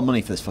paid a lot of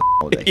money for this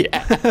holiday.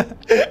 Yeah.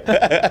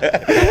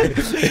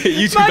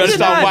 You two better Imagine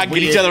start that. wanking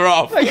each other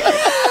off.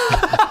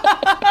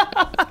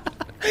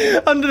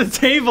 Under the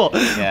table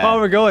Yeah. while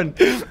we're going.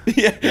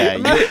 Yeah,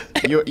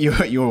 your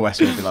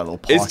Westworld would be like a little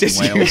park It's just,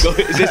 in Wales.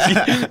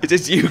 it's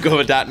just you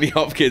going at Anthony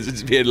Hopkins and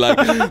just being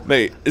like,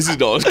 mate, this is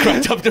not as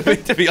cracked up to me,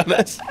 to be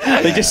honest.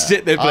 They just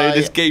sit there playing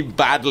this game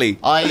badly.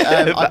 I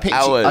for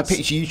hours.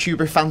 pitched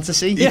YouTuber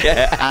fantasy.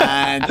 Yeah.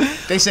 And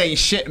they say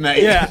shit,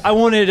 mate. Yeah, I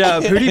wanted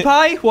booty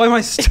pie. Why am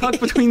I stuck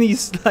between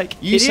these like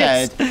You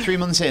idiots? said 3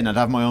 months in I'd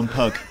have my own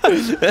pug.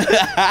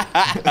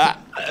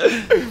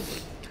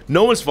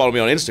 No one's following me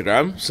on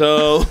Instagram,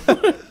 so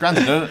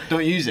Granted,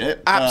 don't use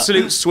it.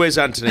 absolute swizz,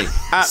 Anthony.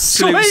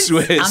 Absolute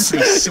Swizz? swizz.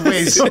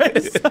 Anthony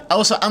Swizz.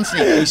 Also,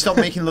 Anthony, you stop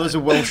making loads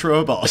of Welsh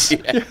robots.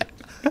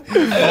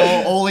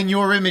 all in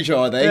your image,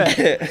 are they?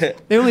 Yeah.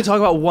 They only talk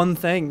about one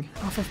thing.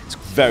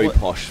 Very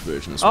posh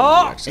version of Swizz.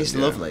 Oh! accent, It's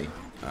yeah. lovely.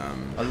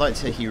 I'd like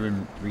to hear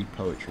him read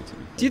poetry to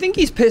me. Do you think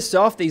he's pissed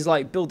off that he's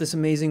like built this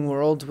amazing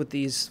world with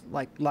these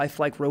like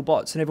lifelike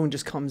robots and everyone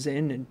just comes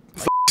in and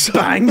like,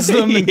 bangs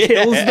them and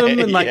kills them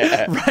and like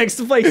wrecks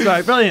the place?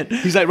 Right, brilliant.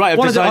 He's like, right, I've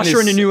wanted to designed usher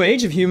in a this- new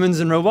age of humans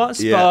and robots,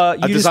 Yeah,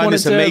 but I've you just designed wanted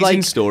this to amazing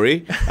like.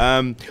 story.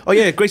 Oh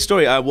yeah, great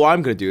story. What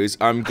I'm going to do is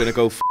I'm going to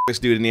go this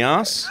dude in the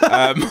ass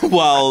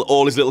while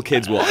all his little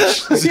kids watch.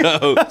 So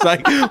it's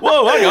like,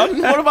 whoa, hang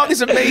on, what about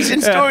this amazing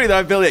story that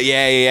I built? It?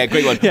 Yeah,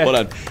 great one. Yeah. Hold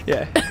on.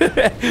 Yeah.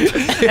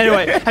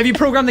 Anyway, have you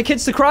programmed the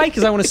kids to cry?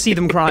 Because I want to see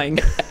them crying.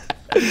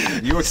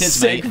 You were kids,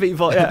 Sick mate.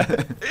 people,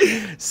 yeah.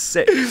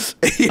 Sick.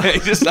 Yeah,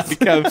 just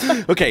like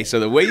okay. So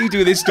the way you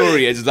do this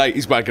story is like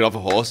he's wanking off a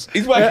horse.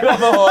 He's wanking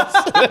off a horse.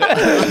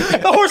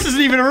 The horse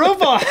isn't even a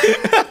robot.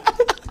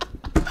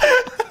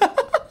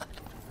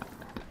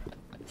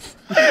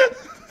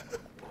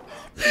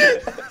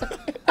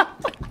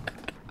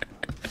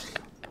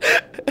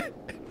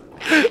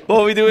 What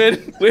are we doing?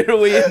 Where are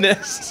we in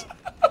this?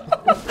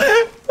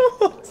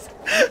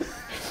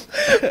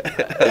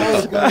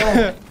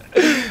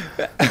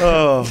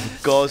 Oh,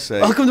 God's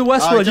sake. Welcome to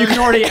Westworld. You can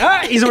already.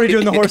 He's already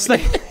doing the horse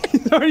thing.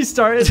 already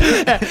started.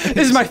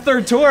 This is my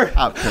third tour.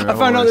 I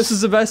found out this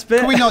is the best bit.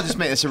 Can we not just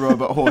make this a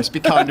robot horse? Be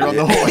kinder on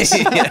the horse.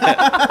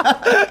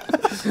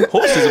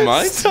 Horse doesn't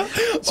mind.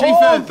 To be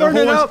fair, the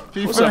burning horse, up. to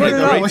be I'm fair, burning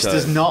the up. horse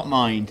does not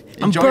mind.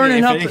 I'm Enjoying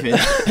burning up. it, if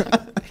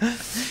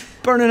anything.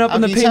 Burning up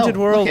in the How can you painted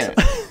tell? world. Look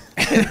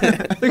Look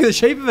at at the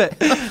shape of it.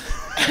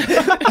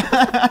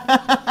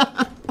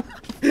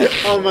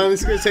 Oh man,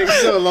 this is going to take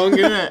so long,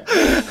 isn't it?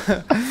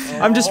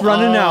 I'm just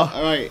running now.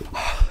 Alright,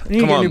 I need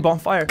to get a new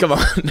bonfire. Come on.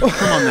 come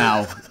on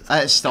now.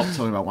 Let's stop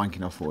talking about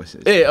wanking off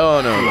horses.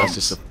 Oh no, that's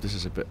just this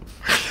is a bit.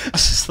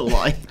 That's just a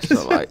lie. It's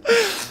not like.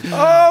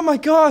 Oh my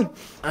god.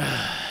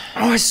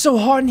 Oh, it's so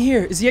hot in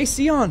here. Is the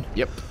AC on?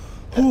 Yep.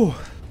 Ooh.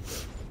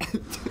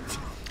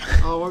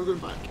 Oh, why are we going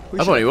back?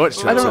 I've only watched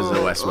 2 I don't episodes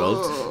of the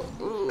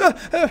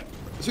Westworld.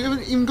 So we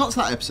haven't even got to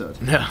that episode.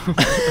 No.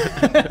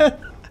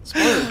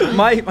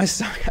 My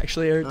stomach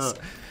actually hurts.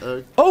 there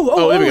we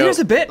go. Here's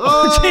a bit.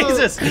 Oh,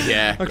 Jesus.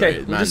 Yeah. Okay, great,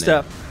 we'll man, just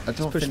then. I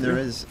don't push think there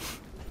through. is.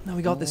 No,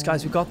 we got this,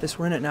 guys. We got this.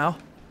 We're in it now.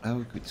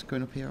 Oh, it's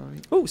going up here,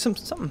 alright. Oh,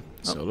 something.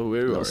 Solo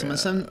where we Got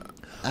some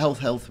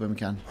health when we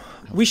can.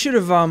 We should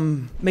have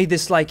made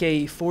this like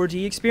a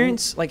 4D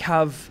experience. Like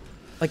have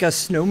like a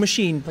snow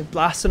machine like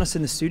blasting us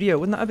in the studio.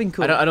 Wouldn't that have been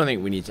cool? I don't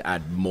think we need to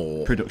add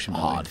more Production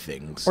hard value.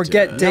 things. Or to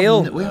get it.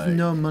 Dale. We have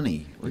no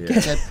money. We're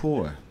dead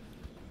poor.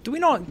 Do we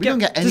not? We don't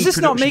get any Does this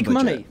not production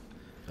make budget.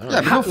 money?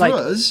 Yeah, but not for like-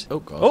 us. Oh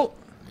god. Oh,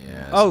 Yeah.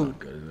 That's Oh. not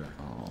good, is it?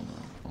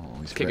 Oh,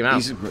 he's Kick red- him out.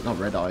 He's not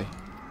red eye.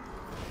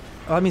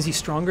 oh, that means he's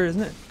stronger,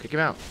 isn't it? Kick him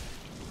out.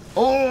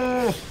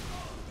 Oh!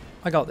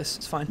 I got this.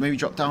 It's fine. Maybe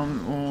drop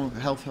down or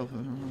health.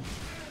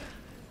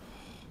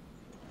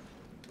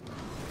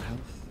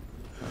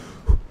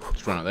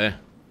 Just run out there.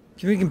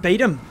 Do you think we can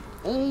bait him?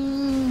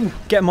 Oh!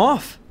 Get him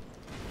off.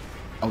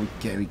 Oh,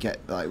 we get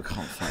like we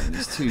can't fight him.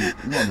 There's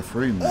not enough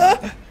room.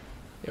 There.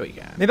 Here we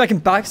go. Maybe I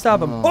can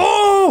backstab him.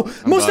 Oh,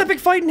 most God. epic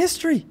fight in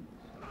history.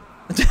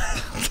 I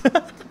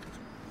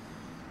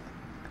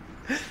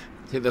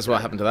think that's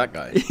what happened to that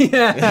guy.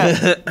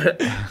 Yeah.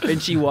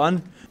 Finchy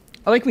won.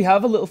 I like we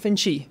have a little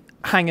Finchy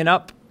hanging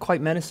up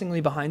quite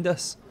menacingly behind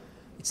us.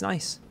 It's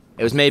nice.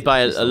 It was made by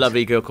a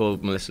lovely girl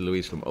called Melissa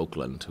Louise from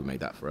Oakland who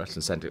made that for us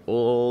and sent it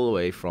all the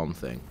way from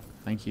Thing.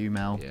 Thank you,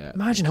 Mel. Yeah.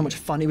 Imagine how much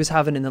fun he was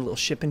having in the little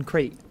shipping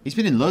crate. He's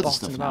been in loads of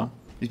Bossing stuff about. now.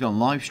 He's been on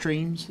live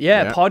streams.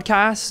 Yeah, Yeah.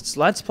 podcasts,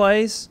 let's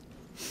plays.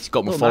 He's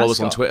got more Little followers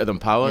on mascot. Twitter than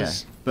Yeah.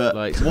 Powers. But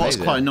Like, it's what's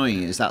amazing. quite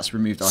annoying is that's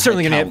removed our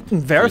Certainly head gonna count get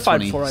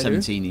verified for before I do.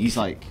 2017. He's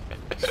like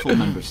he's full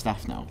member of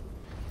staff now.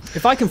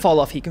 If I can fall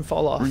off, he can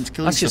fall off. We're into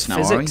killing That's just stuff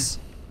now, are we? physics.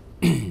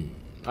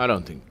 I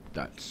don't think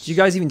that's. Do you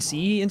guys even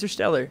see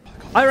Interstellar?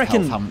 I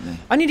reckon Health, haven't they?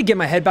 I need to get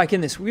my head back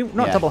in this. We're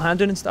not Yeah.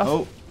 double-handed and stuff.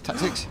 Oh,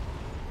 tactics.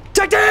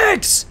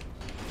 Tactics!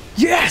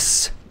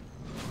 Yes!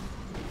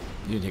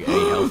 You didn't take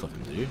any health off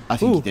him, did you? I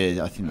think Ooh. he did.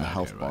 I think the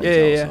health bar Yeah, was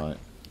yeah, yeah. outside.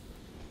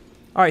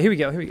 All right, here we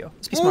go. Here we go.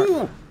 Let's be smart.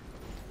 Oh,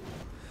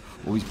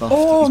 he's buffed.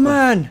 Oh he's buffed.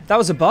 man, that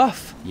was a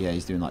buff. Yeah,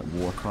 he's doing like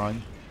war cry.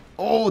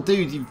 Oh,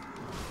 dude, you.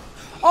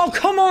 Oh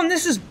come on,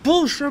 this is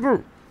bullshit.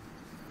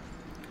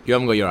 You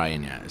haven't got your eye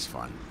in yet. It's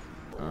fine.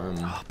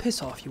 Oh,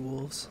 piss off, you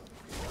wolves.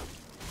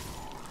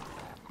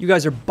 You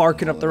guys are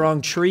barking up the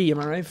wrong tree, am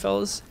I right,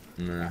 fellas?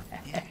 Nah.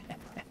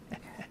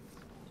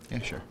 Yeah,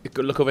 sure.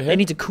 Good look over here. They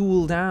need to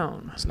cool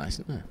down. That's nice,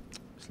 isn't it?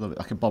 Just love it,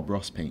 like a Bob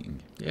Ross painting.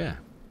 Yeah.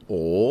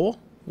 Or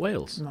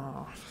Wales.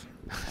 No,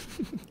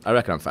 I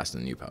reckon I'm faster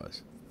than you,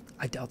 Powers.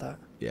 I doubt that.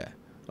 Yeah.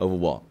 Over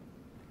what?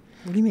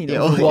 What do you mean? Yeah,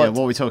 over yeah, what?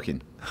 what are we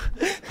talking?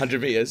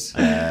 100 meters.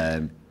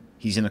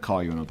 He's in a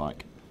car, you're on a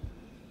bike.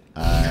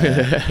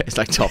 It's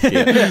like Top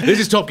Gear. This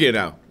is Top Gear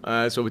now.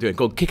 That's what we're doing.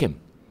 Go on, kick him.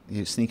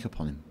 You sneak up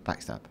on him,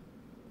 backstab.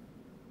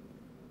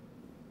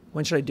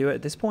 When should I do it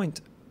at this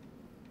point?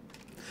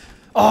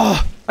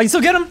 Oh, I can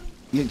still get him.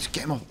 Yeah, just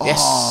get him off. Yes.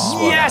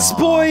 Oh, Yes,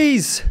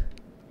 boys.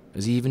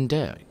 Has he even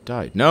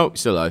died? No, he's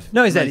still alive.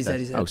 No, he's dead. No, He's dead.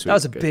 He's dead. Oh, that sweet,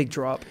 was a good. big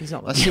drop. He's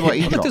not. Let's see what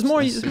he Look, dropped. there's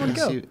more. Let's There's more to see-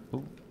 go. let's see-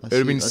 oh, let's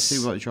It'd see- been let's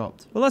see what he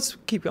dropped. Well, let's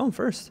keep going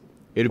first.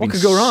 It would What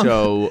have could been go wrong?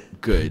 so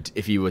good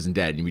if he wasn't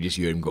dead and we just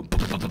heard him go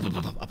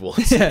up all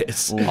the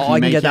stairs. Oh, Oh, can I you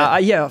can make get it?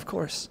 that. Yeah, of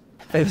course.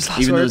 Famous last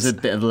Even though words. there's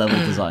a bit of level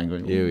design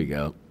going. Here we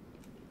go.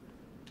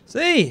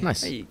 See,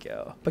 Nice. there you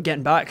go. But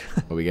getting back,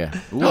 What we get?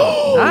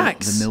 Ooh,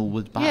 Axe. The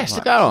Millwood bat. Yeah,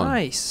 stick that on.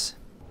 nice.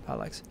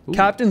 Alex,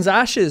 Captain's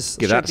ashes.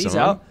 Give Check that these some,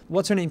 out.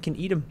 What's her name? Can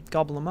eat them.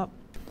 Gobble them up.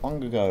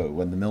 Long ago,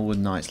 when the Millwood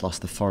Knights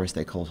lost the forest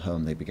they called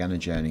home, they began a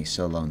journey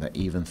so long that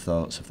even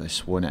thoughts of their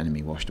sworn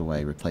enemy washed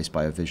away, replaced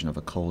by a vision of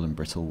a cold and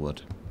brittle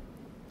wood.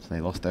 So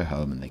they lost their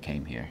home and they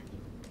came here.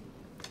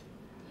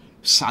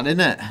 Sad, isn't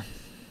it?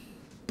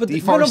 But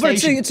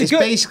Deforestation. it's It's good.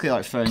 basically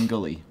like Fern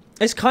Gully.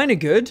 It's kind of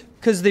good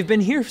because they've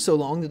been here for so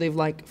long that they've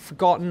like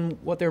forgotten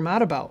what they're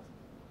mad about.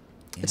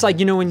 It's like,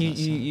 you know, when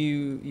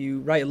you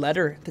write a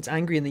letter that's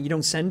angry and then you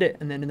don't send it,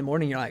 and then in the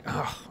morning you're like,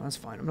 oh, that's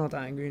fine, I'm not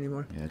that angry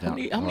anymore. Yeah, How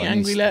many well,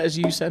 angry letters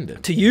are you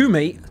sending? To you,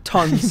 mate,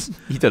 tons.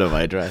 You don't have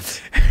my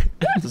address.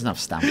 It doesn't have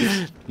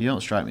stamps. You don't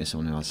strike me as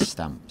someone who has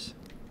stamps.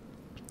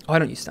 Oh, I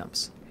don't use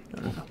stamps.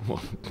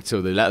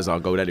 So the letters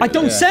aren't going anywhere. I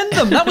don't send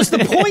them. That was the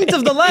point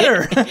of the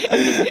letter.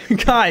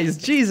 Guys,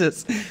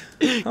 Jesus.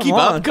 Keep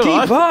up, come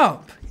on. Keep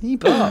up.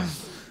 Keep up.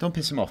 Don't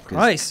piss him off.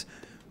 Christ.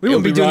 We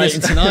wouldn't be doing this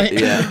tonight.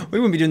 Yeah. We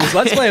wouldn't be doing this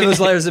Let's Play if those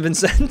letters have been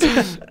sent.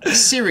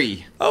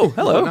 Siri. Oh,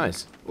 hello. Oh,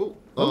 nice.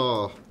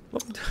 Oh.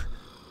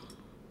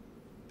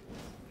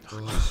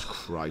 Oh,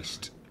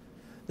 Christ.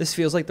 This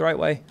feels like the right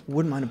way.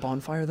 Wouldn't mind a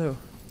bonfire, though.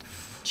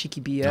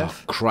 Cheeky BF.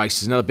 Oh, Christ,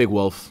 there's another big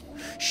wolf.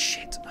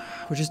 Shit.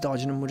 We're just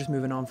dodging him. We're just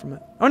moving on from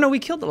it. Oh, no, we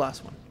killed the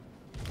last one.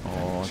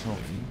 Oh, no.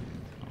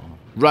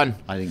 Run.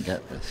 I didn't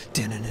get this.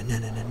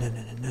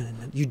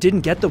 You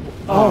didn't get the...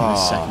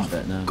 Oh, second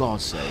bit now.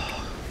 God's sake.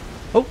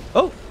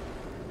 Oh.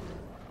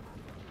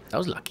 That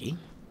was lucky.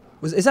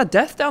 Is that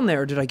death down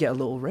there, or did I get a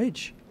little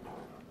ridge?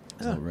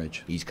 There's a little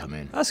ridge. He's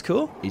coming. That's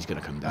cool. He's gonna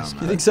come down, You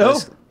man. think so?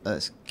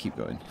 Let's keep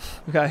going.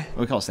 Okay.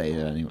 We can't stay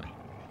here anyway.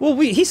 Well,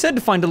 he said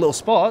to find a little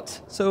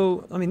spot,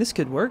 so, I mean, this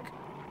could work.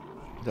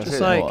 That's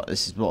Just it. like...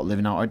 This is what,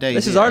 living out our days.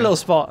 This is our little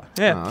spot.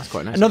 Yeah. Oh, that's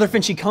quite nice. Another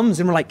Finchy comes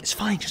and we're like, it's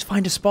fine, just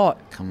find a spot.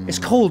 Come It's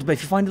on. cold, but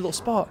if you find a little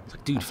spot,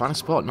 Dude, find a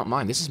spot, not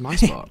mine. This is my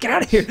spot. get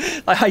out of here.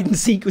 Like hide and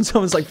seek when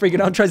someone's like freaking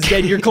out, tries to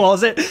get in your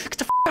closet. Get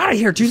the out of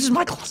here, dude. This is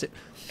my closet.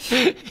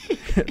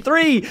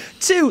 3,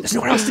 2. There's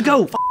nowhere else to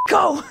go.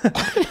 Go.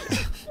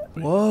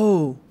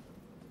 Whoa.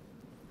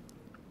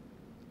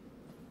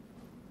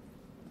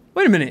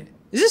 Wait a minute.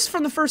 Is this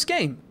from the first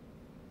game?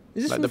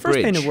 Is this Like from the the first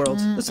bridge? Painted World?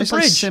 That's the It's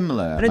like bridge.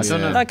 similar. And it's, I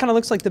don't know. that kind of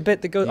looks like the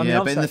bit that goes on the Yeah,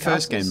 outside. but in the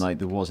first game, castles. like,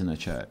 there wasn't a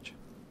church.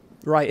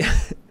 Right.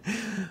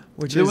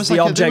 Which There is was the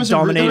like object there was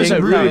dominating. there was a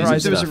the room, horizon. There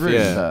was a stuff, room,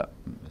 yeah. but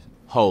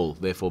Hole,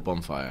 therefore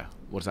bonfire.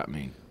 What does that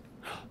mean?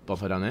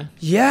 Bonfire down there?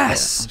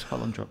 Yes. it's quite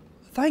a long drop.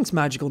 Thanks,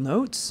 magical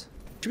notes.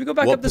 Should we go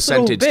back What up this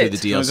little percentage bit? to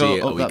the Can I DLC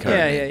go are up we that bit?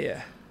 currently?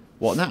 Yeah.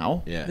 What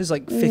now? Yeah. There's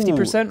like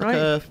 50%, Ooh, right?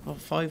 About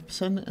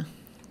 5%.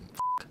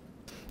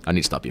 I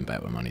need to stop being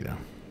better with money, though.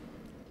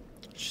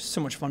 It's just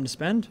so much fun to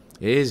spend.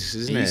 It is,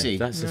 isn't Easy. it?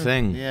 That's the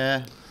thing.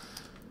 Yeah.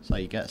 That's how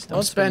you get stuff.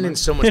 I'm spending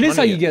so much It money. is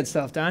how you get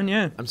stuff, Dan,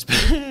 yeah. I'm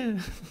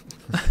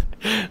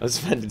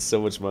spending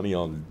so much money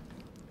on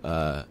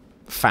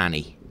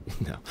Fanny.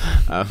 No.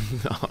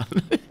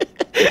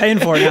 Paying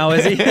for it now,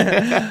 is he?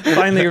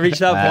 Finally reached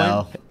that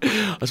Well, point.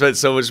 I spent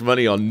so much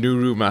money on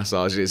Nuru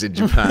massages in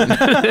Japan.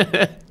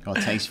 got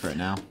a taste for it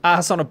now.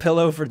 Ass on a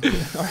pillow for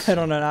or head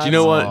on an ass. Do you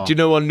know what? Do you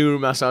know what Nuru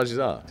massages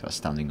are? Got a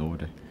standing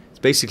order. It's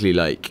basically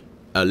like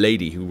a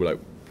lady who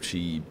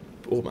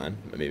or man,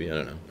 maybe, I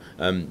don't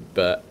know.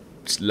 But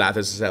just lathers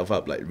herself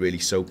up like really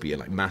soapy and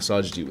like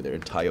massages you with her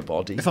entire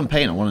body. If I'm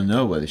paying, I want to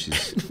know whether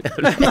she's.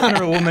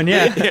 Man or a woman,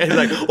 yeah. Yeah, it's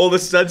like all the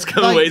studs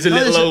come away as a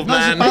little old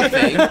man.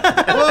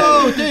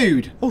 Whoa,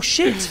 dude! Oh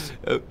shit!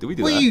 Did we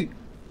do What that? are you?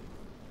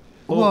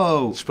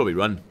 Whoa! Should probably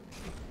run.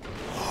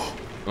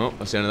 Oh,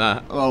 that's the end of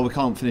that. Oh, we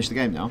can't finish the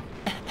game now.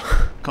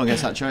 Can't get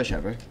to that church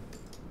ever.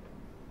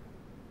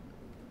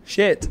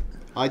 Shit.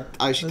 I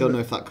actually don't know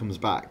if that comes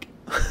back.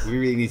 We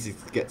really need to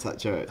get to that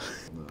church.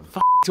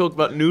 Talk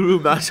about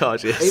Nuru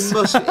massages.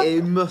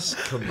 It must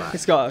come back.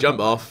 It's got Jump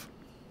off.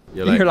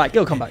 You're like,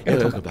 it'll come back. It'll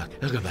It'll come come back.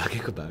 back. It'll come back.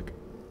 It'll come back.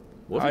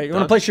 What All have right, we you want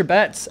to done? place your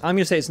bets? I'm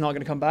gonna say it's not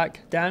gonna come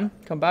back. Dan,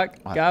 come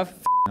back. Gav.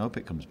 I hope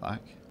it comes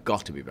back.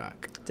 Got to be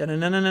back.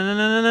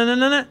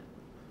 Da-na-na-na-na-na-na-na-na.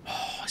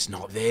 Oh, it's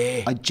not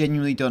there. I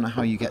genuinely don't know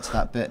how you get to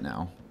that bit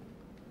now.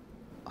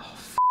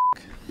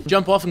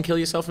 Jump off and kill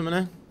yourself in a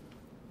minute.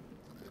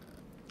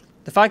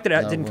 The fact that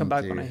it That didn't come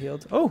won't back when do. I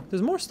healed. Oh,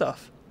 there's more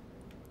stuff.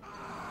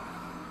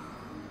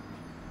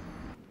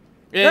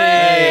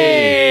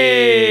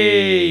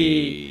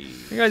 Hey!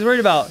 What are you guys worried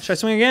about? Should I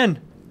swing again?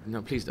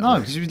 No, please don't. No,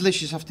 because we literally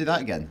just have to do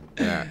that again.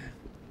 Yeah.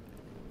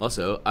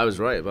 Also, I was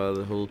right about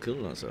the whole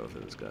killing ourselves for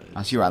this guy.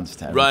 That's your answer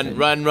to everything. Run,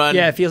 run, run.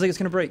 Yeah, it feels like it's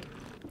gonna break.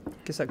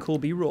 Gets that cool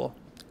B-roll.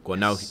 Go on,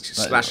 now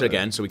slash it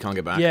again so we can't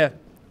get back. Yeah.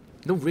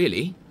 No,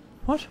 really?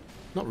 What?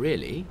 Not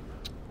really.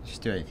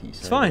 Just do anything you say.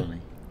 It's fine.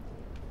 Ronnie.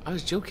 I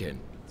was joking.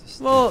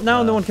 Well,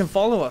 now no one can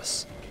follow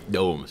us.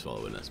 No one was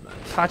following us, man.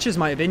 Patches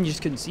might have been, you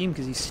just couldn't see him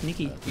because he's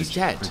sneaky. He's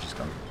dead. Just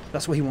go.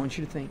 That's what he wants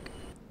you to think.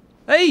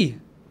 Hey!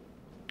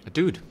 A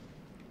dude.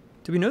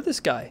 Do we know this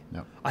guy?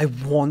 No. I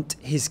want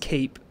his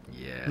cape.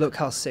 Yeah. Look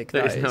how sick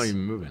that It's is. not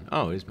even moving.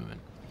 Oh, he's moving.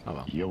 Oh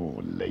well.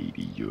 You're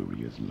Lady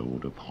Uria's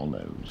Lord of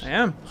Hollows. I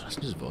am. Oh, that's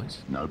his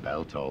voice. No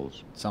bell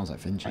tolls. Sounds like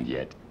Finchie. And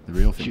yet, The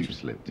real you Finchie.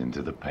 slipped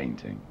into the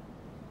painting.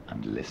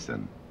 And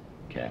listen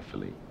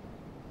carefully.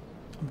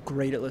 I'm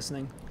great at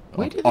listening.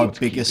 Where do Our they,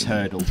 biggest keeping-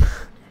 hurdle.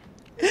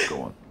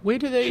 Go on. where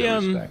do they Show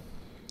respect.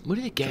 where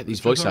do they get these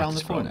Should we voice go around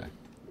actors the from? corner?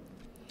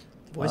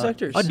 Voice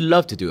actors. I'd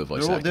love to do a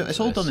voice They're all- actor. it's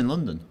for all this. done in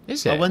London.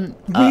 Is I it? went,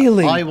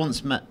 Really? I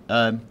once met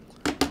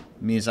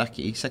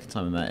Miyazaki. Second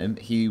time I met him,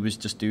 he was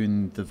just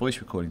doing the voice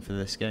recording for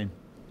this game.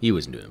 He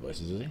wasn't doing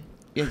voices, was he?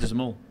 Yeah, he does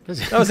them all.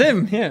 That was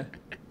him, yeah.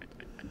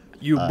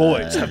 You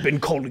boys have been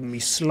calling me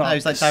No, slugs. he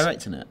was like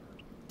directing it.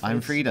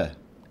 I'm Frida.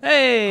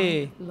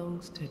 Hey!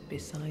 Long stood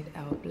beside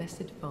our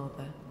blessed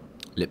Father.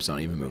 Lips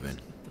aren't even moving.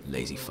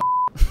 Lazy f.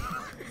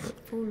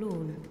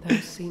 Forlorn thou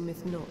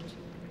seemeth not,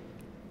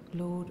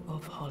 Lord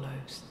of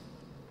Hollows.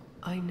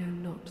 I know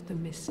not the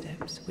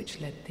missteps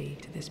which led thee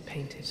to this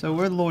painted. So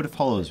we're Lord of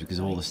Hollows because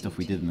of all the stuff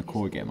we did in the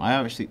core game. I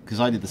actually, because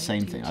I did the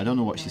same thing. I don't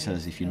know what she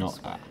says if you're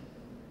not that.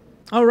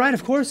 Oh, right,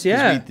 of course, 'Cause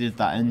yeah. we did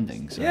that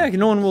ending. So. Yeah,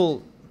 no one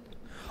will...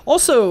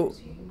 Also,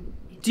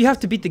 do you have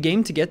to beat the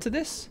game to get to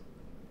this?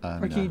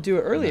 Or can you do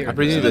it earlier? I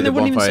presume Then that they the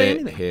wouldn't even say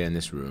bonfire anything. here in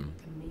this room.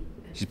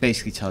 She's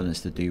basically telling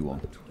us to do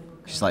one.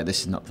 She's like,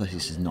 this is not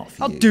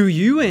for I'll you. do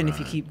you in if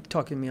you keep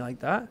talking to me like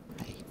that.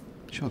 Hey,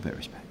 show a bit of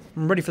respect.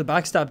 I'm ready for the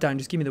backstab down.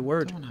 Just give me the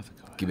word. Don't have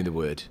a go. Give me the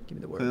word. Give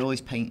me the Look at word. all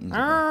these paintings.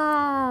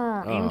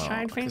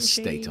 Inside Like a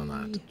state on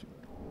that.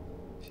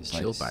 She's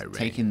Killed by like,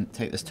 rain.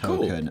 take this Cool.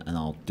 token and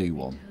I'll do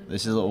one.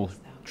 This is a little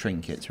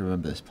trinket to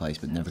remember this place,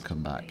 but never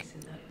come back.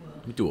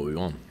 We do what we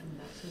want.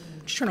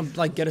 She's trying to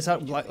like get us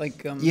out.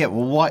 Yeah,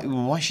 well,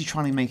 why is she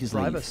trying to make us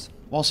Bribe leave? us.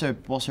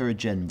 What's her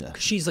agenda?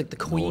 She's like the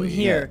queen Oh, yeah.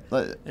 here.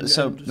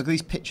 So and- look at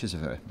these pictures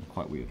of her. They're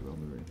quite weird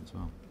around the room as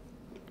well.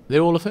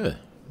 They're all of her.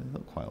 They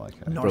look quite like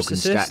her. Broken Narcissist.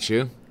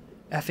 statue.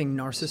 Effing Some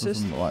of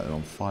narcissist. them look like they're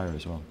on fire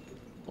as well.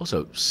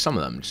 Also, some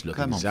of them just look Look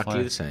at them on exactly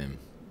fire. the same.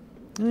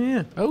 Oh,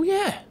 yeah. Oh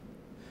yeah.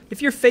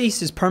 If your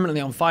face is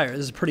permanently on fire, this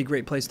is a pretty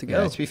great place to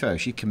go. Yeah, to be fair,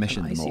 she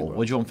commissioned An them icy all. world.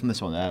 What do you want from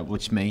this one?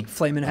 Which me?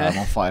 Flaming head.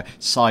 On fire.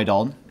 Side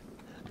on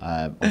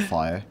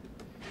fire.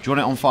 Do you want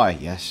it on fire?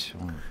 Yes.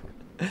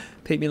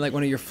 Paint me like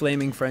one of your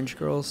flaming French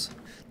girls.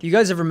 Do you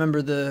guys ever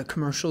remember the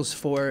commercials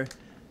for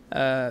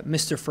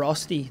Mr.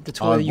 Frosty, the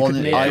toy that you could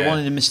make? I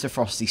wanted a Mr.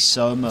 Frosty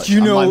so much. Do you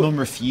and know- my mum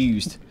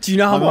refused. Do you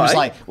know how my mum was much?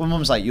 like, my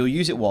mum's like, you'll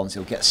use it once,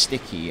 it'll get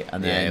sticky,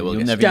 and Yeah, then it will you'll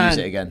get never Dan, use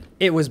it again.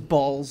 It was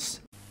balls.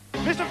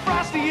 Mr.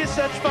 Frosty is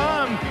such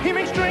fun. He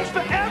makes drinks for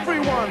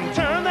everyone.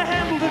 Turn the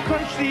handle to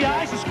crunch the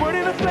ice and squirt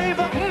in a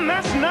flavor.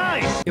 That's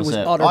nice. It was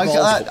That's utter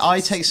balls. I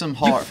take some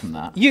heart from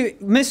that.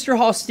 Mr.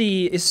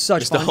 Hosty is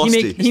such Mr. fun.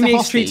 He Hosty.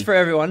 makes Hosty. treats for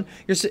everyone.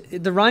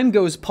 The rhyme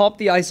goes, pop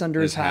the ice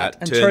under his hat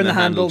and turn the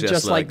handle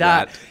just like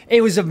that.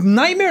 It was a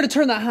nightmare to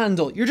turn that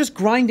handle. You're just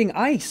grinding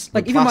ice.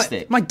 Like With even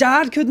plastic. my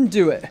dad couldn't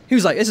do it. He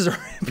was like, this is a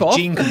rip-off.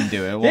 Gene couldn't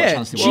do it. What Yeah,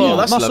 chance did we Gene, have?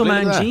 that's Muscle lovely,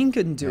 Man look at that. Gene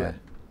couldn't do Yeah. it.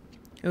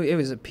 It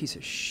was a piece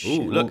of shit.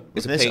 Ooh, look,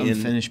 it's a this painting.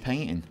 unfinished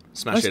painting.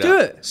 Smash Let's it do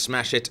up. it.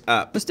 Smash it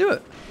up. Let's do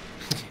it.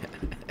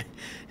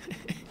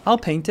 I'll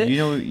paint it.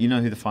 You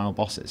know who the final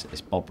boss is?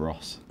 It's Bob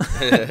Ross.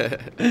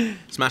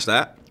 Smash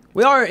that.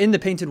 We are in the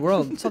painted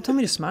world. Stop telling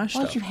me to smash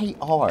Why stuff. do you hate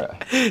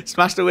art?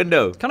 Smash the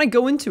window. Can I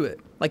go into it?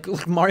 Like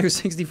Mario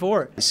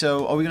 64.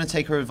 So, are we going to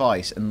take her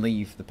advice and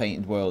leave the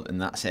painted world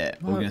and that's it?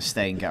 Or are we going to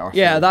stay and get our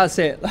Yeah, food? that's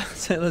it.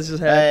 That's it. Let's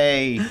just head.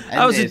 Hey,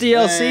 That was the ended.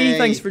 DLC. Hey.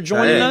 Thanks for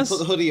joining Hey. us. Put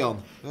the hoodie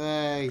on.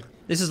 Hey.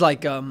 This is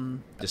like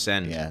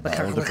Descend. Yeah, like that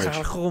other bridge.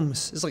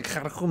 catacombs. It's like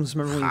catacombs.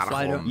 Remember when you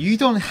fly down? You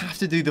don't have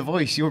to do the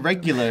voice. Your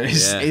regular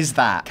is, Yeah. is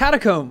that.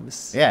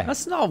 Catacombs. Yeah.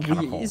 That's not weird.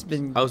 Catacombs. It's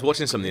been I was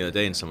watching something the other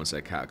day and someone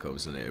said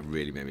catacombs and it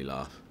really made me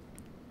laugh.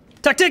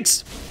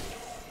 tactics.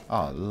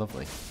 Oh,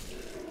 lovely.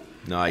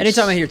 Nice.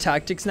 Anytime I hear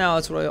tactics now,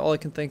 that's all I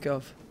can think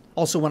of.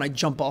 Also, when I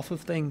jump off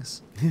of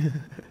things. You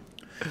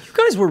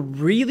guys were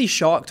really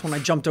shocked when I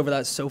jumped over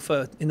that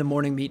sofa in the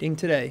morning meeting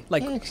today.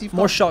 Like, Yeah, 'cause you've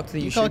more got- shocked than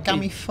you You've got a should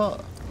gammy be.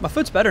 foot. My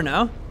foot's better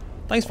now.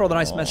 Thanks for all the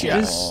nice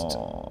messages,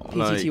 Oh.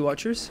 PTT Like-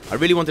 watchers. I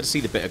really wanted to see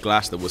the bit of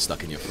glass that was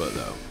stuck in your foot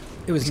though.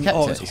 It was He's kept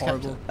oh, it, it was he's kept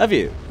horrible. Have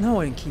you? No,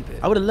 I didn't keep it.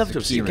 I would have loved to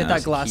have seen Get that.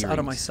 that glass out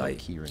of my sight.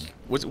 Keyring.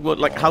 Was it, what,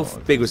 like how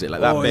big was it?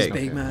 Like that Oh, it was big?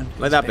 big, man. It Like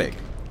was that big.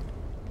 big?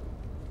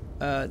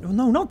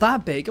 No, not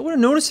that big. I would have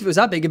noticed if it was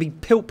that big. It'd be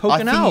I poking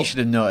think out. you should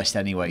have noticed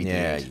anyway,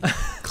 Yeah, dude. you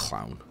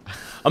clown.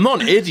 I'm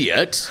not an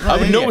idiot. I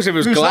would notice if it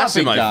was Who's glass that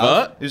in big, my Dad?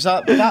 foot. Who's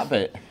that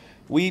bit?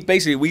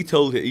 We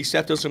told him, he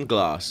stepped on some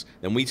glass,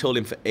 then we told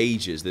him for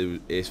ages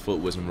that his foot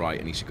wasn't right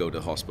and he should go to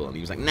the hospital. And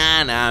he was like,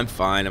 nah, I'm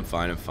fine.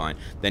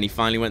 Then he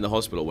finally went to the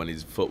hospital when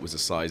his foot was the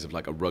size of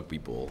like a rugby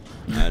ball.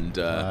 And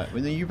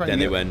When you rang then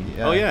me they up- went,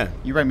 oh yeah,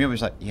 You rang me up and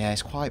was like, yeah,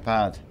 it's quite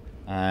bad.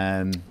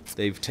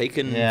 they've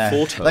taken Yeah.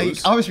 4 toes. Like,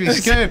 I was really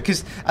scared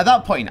because at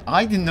that point,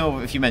 I didn't know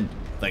if you meant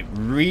like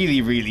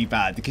really, really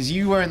bad because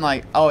you weren't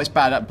like, oh, it's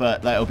bad,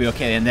 but like, it'll be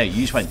okay. And then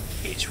you just went,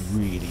 it's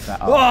really bad.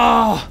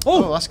 Oh,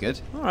 Oh, that's good.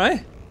 all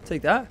right.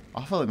 Take that.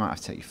 I thought they might have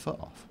to take your foot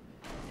off.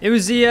 It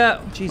was the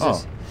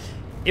Jesus. Oh.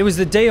 It was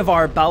the day of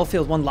our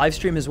Battlefield 1 live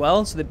stream as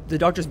well. So the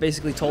doctors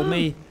basically told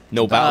me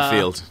no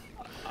Battlefield.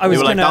 I They was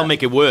were like, gonna that'll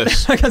make it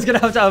worse. I was gonna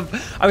have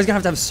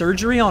to have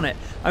surgery on it.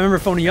 I remember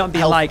phoning you up and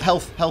being like,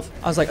 health.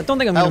 I was like, I don't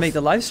think I'm gonna Health. make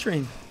the live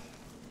stream.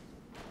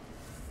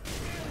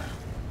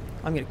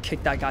 I'm gonna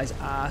kick that guy's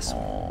ass.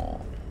 Oh,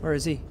 Where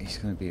is he? he's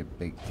gonna be a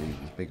big dude.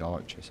 He's a big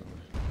archer or something.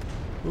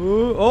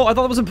 Ooh, oh, I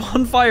thought it was a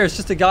bonfire. It's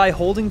just a guy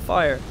holding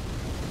fire.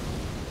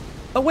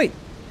 Oh wait.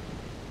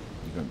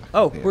 You're going back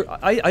Oh, up here.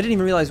 I didn't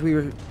even realize we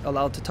were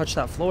allowed to touch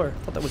that floor.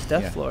 I thought that was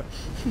death Yeah. floor.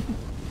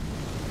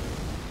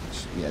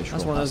 Yeah, That's sure,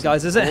 one of those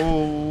that's guys, is it?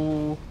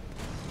 Oh.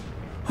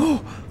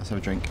 Let's have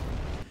a drink.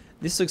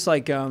 This looks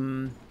like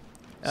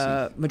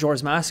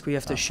Majora's Mask. We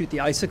have to shoot the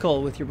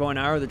icicle with your bow and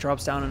arrow that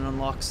drops down and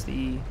unlocks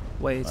the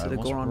way to the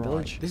what's Goron right?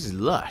 village. This is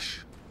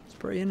lush. It's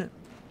pretty, isn't it?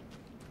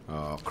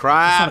 Oh, It's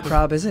crab. not a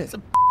crab, is it?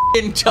 I'm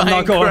I'm giant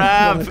not going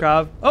crab. for the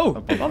crab. Oh,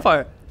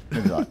 bonfire.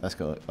 Maybe that.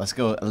 Let's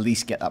go. At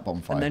least get that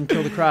bonfire. And then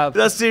kill the crab.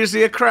 That's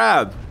seriously a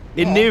crab.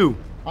 He knew.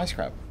 Ice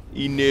crab.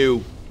 He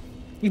knew.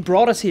 You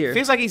brought us here.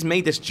 Feels like he's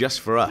made this just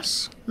for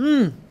us.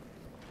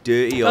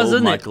 Dirty Does, old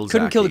doesn't Michael it?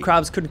 Couldn't kill the Zaki.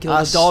 crabs, couldn't kill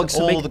That's the dogs.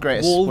 so all make the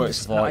greatest wolves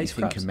works of and art ice you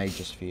think crabs. are made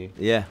just for you.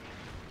 Yeah.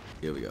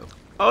 Here we go.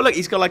 Oh look,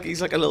 he's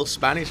like a little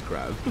Spanish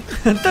crab.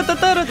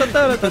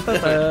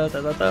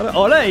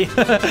 Ole!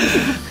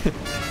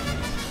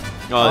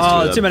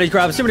 Oh, Too many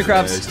crabs, too many Yeah,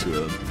 crabs. there's two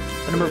of them.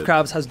 The number of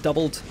crabs has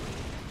doubled.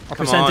 Our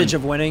Come percentage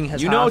on. of winning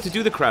has You know how halved. to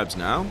do the crabs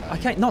now. I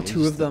can't, not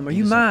two of them. Are He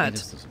you doesn't- he mad?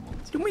 just doesn't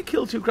want to. Didn't we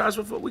kill 2 crabs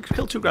before? We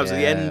killed 2 crabs at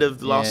the Yeah, end of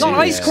the last yeah, Not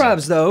series. ice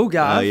crabs though,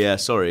 Gav. Oh yeah,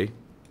 sorry.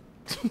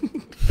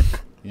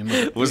 Yeah,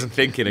 my- Wasn't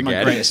thinking My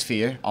again. greatest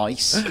fear,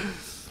 ice.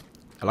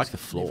 I like the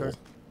floor. Never.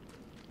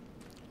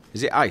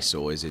 Is it ice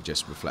or is it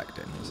just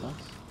reflecting?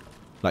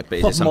 Like, but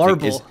is What, it something?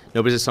 marble?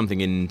 No, but is there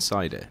something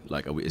inside it?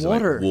 Like, is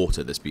Water. it like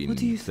water that's been What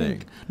do you thing?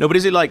 think? No, but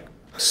is it like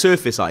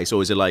surface ice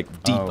or is it like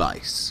deep Oh.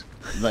 ice?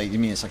 Like, you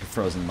mean it's like a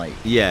frozen lake?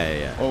 Yeah, yeah,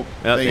 yeah. Oh,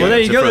 Yeah, there you yeah, go. there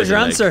it's you a go, there's your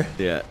frozen lake.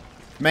 answer. Yeah.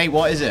 Mate,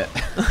 what is it?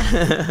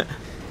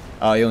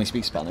 Oh, you only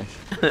speak Spanish.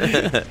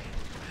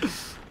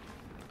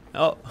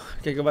 Oh,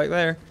 okay, go back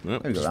there. Well,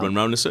 we go just round. run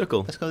round in a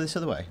circle. Let's go this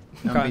other way.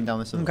 No, I've been down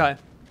this other way.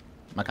 Okay.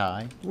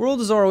 Mackay. The world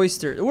is our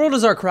oyster. The world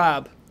is our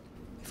crab.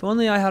 If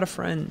only I had a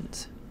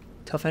friend.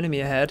 Tough enemy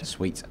ahead.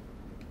 Sweet.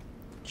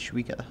 Should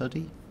we get the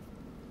hoodie?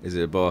 Is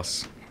it a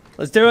boss?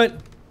 Let's do it.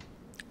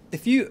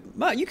 If you,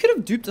 Matt, you could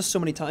have duped us so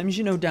many times,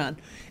 you know, Dan.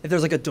 If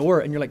there's like a door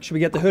and you're like, should we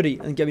get the hoodie?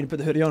 And get me to put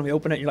the hoodie on and we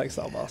open it and you're like, it's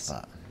not boss.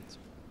 That.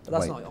 But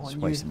that's Wait, not it's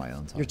on wasting you. my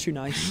own time. You're too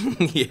nice.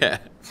 Yeah.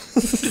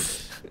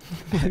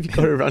 Have you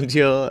got it around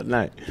your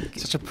no?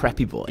 Such a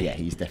preppy boy. Yeah,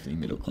 he's definitely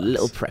middle class.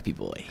 Little preppy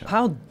boy.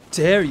 How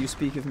dare you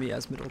speak of me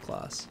as middle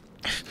class?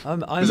 I'm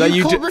that You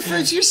you can't ju-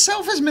 refer to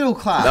yourself as middle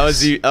class. That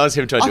was you. That was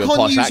him trying to I do a can't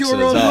posh use accent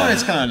your own as well.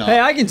 words, can I Hey,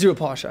 not? I can do a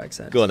posh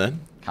accent. Go on then.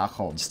 I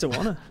can't. Still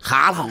wanna.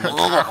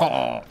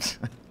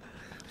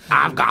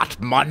 I've got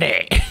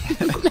money.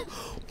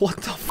 What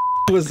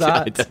the was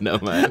I that? don't know,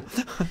 man.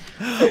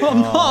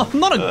 I'm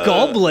not a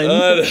goblin.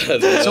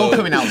 It's all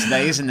coming out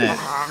today, isn't it?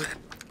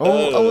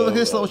 Oh, look at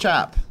this little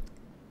chap.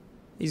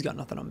 He's got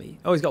nothing on me.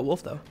 Oh, he's got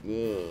wolf though.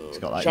 He's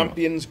got that.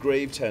 Champion's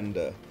grave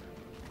tender.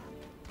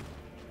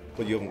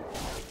 But you haven't.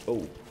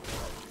 Oh.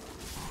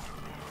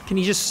 Can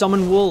he just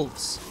summon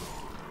wolves?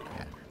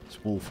 Yeah,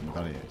 it's wolf from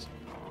Gladiators.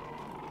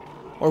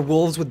 Or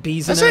wolves with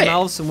bees That's in their it.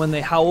 mouths, and when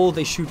they howl,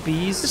 they shoot It's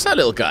bees? that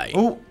little guy.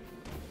 Oh,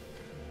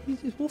 He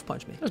wolf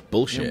punched me. That's yeah,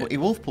 bullshit. he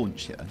wolf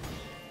punched you.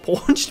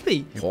 Punched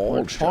me.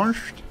 Punched.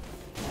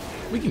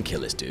 We can kill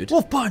this dude.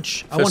 Wolf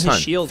punch. I First want his time.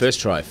 shield. First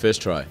try.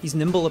 First try. He's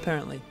nimble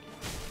apparently.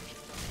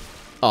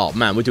 Oh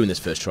man, we're doing this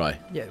first try.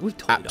 Yeah, we've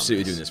totally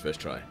Absolutely done doing this first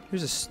try.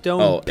 Here's a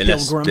stone Oh,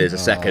 unless pilgrim. there's a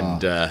second,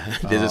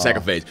 there's a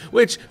second phase,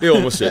 which there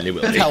almost certainly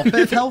will Bit of be. help, bit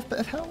of help, bit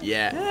of help.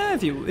 Yeah. Yeah,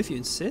 if you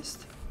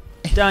insist.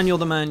 Daniel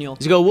the manual.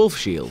 Has he got a wolf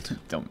shield?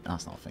 Don't.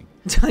 That's not a thing.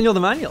 Daniel the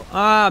manual.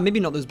 Ah, maybe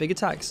not those big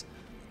attacks,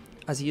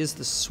 as he is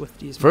the swiftiest.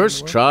 man in the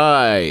First world.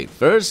 try.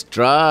 First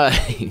try.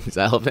 Is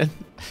that helping?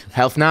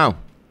 Health now.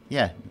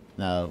 Yeah.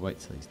 No, wait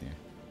till he's near.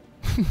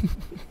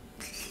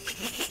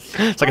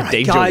 It's like a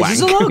danger Guys, wank.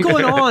 there's a lot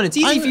going on. It's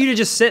easy for you to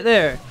just sit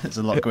there. There's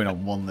a lot going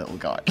on. One little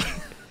guy.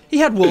 He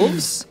had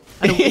wolves.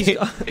 And he's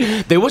got-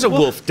 There was a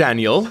wolf,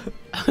 Daniel.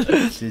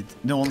 Did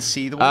no one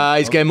see the wolf?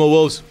 He's getting more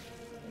wolves.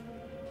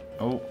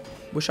 Oh.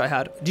 Wish I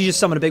had. Did you just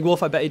summon a big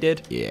wolf? I bet you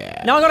did.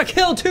 Yeah. Now I gotta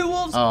kill 2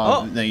 wolves.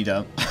 Oh, no, you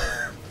don't.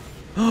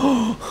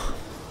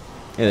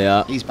 Here they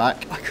are. He's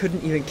back. I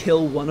couldn't even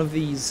kill one of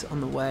these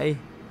on the way.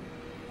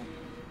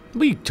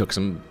 We took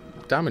some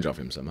damage off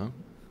him somehow.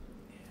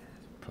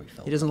 Probably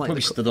fell. He doesn't like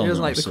Probably the, stood he on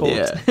doesn't them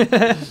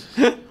like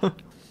the or cold.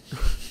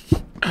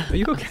 Are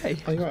you okay?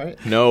 Are you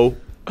alright? No.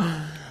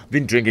 I've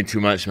been drinking too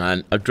much,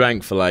 man. I've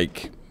drank for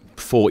like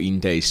 14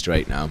 days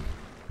straight now.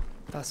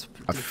 That's.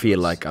 I feel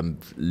like I'm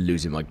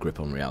losing my grip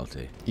on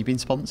reality. You been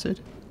sponsored?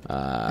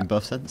 In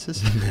both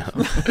sentences?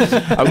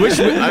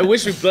 I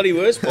wish we bloody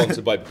were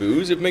sponsored by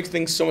booze. It makes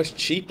things so much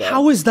cheaper.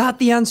 How is that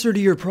the answer to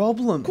your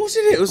problem? Of course it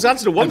is. It was the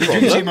answer to one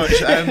problem. Too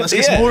much. Let's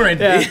get some more in.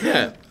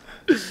 Yeah.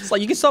 It's like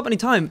you can stop any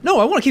time. No,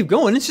 I want to keep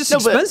going. It's just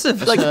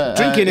expensive. Like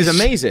drinking is it's-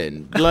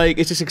 amazing. Like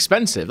it's just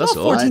expensive. That's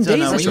Oh, all. 14 I don't days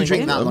know. or When you drink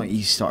something. that long,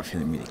 you start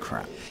feeling really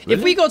crap.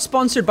 If we got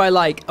sponsored by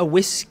like a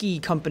whiskey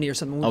company or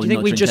something, Oh, do you think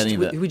not we drink just any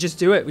of it. we just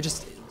do it? We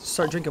just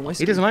start drinking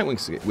whiskey. He doesn't like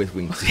whiskey. With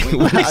whiskey. I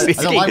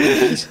don't like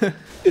whiskeys.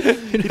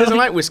 He doesn't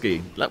like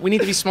whiskey. Like we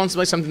need to be sponsored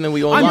by something that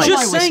we all I'm like.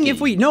 just like saying,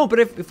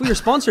 whiskey. if we were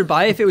sponsored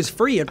by it, if it was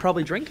free, I'd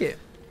probably drink it.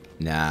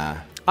 Nah.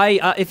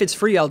 If it's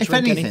free, I'll If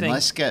drink anything, anything.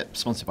 let's get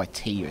sponsored by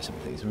tea or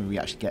something. So we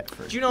actually get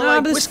free. Do you not Nah,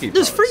 like but whiskey?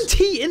 there's free products?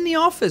 tea in the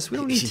office. We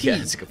don't need tea. Yeah,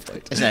 that's a good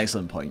point. It's an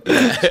excellent point.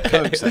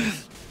 Coke, then.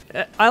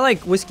 I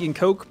like whiskey and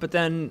Coke, but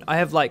then I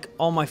have like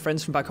all my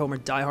friends from back home are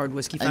diehard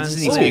whiskey And it fans.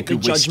 doesn't need to be a They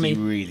good judge whiskey, me.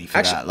 really,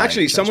 for that. Like,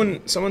 Actually,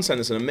 judgment. someone sent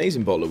us an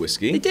amazing bottle of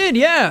whiskey. They did,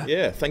 yeah.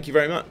 Yeah, thank you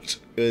very much.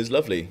 It was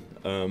lovely.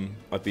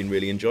 I've been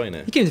really enjoying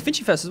it. He came to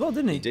Finchy Fest as well,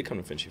 didn't he? He did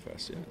come to Finchy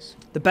Fest, yes.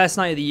 The best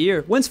night of the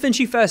year. When's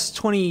Finchy Fest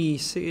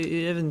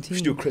 2017? We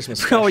should do a Christmas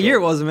I forgot what special. year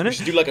it was a We minute.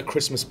 should do like a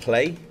Christmas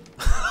play.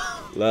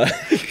 Like,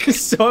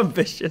 So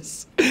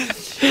ambitious.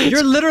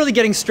 You're literally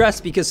getting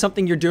stressed because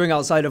something you're doing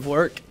outside of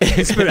work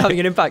is having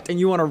an impact, and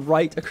you want to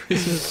write a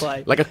Christmas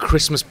play. like a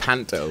Christmas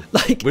panto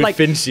Like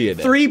Finchy in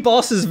it. 3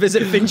 bosses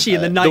visit Finchy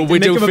in the night The to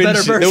widow make him a better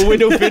Finchy. person. The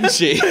widow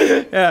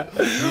Finchy. Yeah.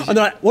 And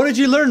they're like, what did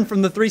you learn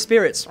from the 3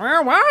 spirits?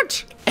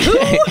 What?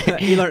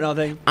 You learned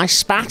nothing. I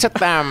spat at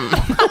them.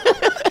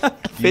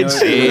 You know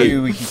Finchy.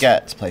 who we could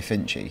get to play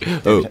Finchy?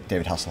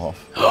 David Hasselhoff.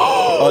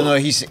 Oh no,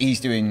 he's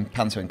doing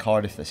Panto in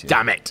Cardiff this year.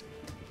 Damn it.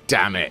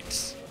 Damn it.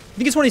 I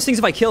think it's one of these things,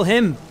 if I kill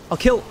him, I'll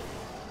kill...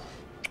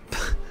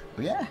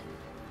 Yeah.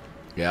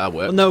 Yeah, that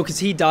worked. Well, no, because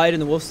he died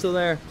and the wolf's still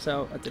there,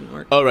 so that didn't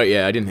work. Oh, right,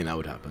 yeah, I didn't think that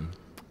would happen.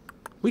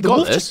 We The got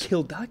wolf this. just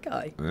killed that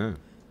guy. Yeah.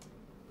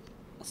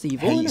 That's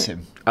evil, isn't Hates it?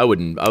 him. I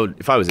would,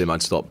 if I was him,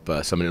 I'd stop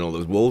summoning all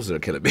those wolves that are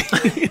killing me.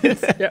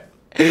 Yeah.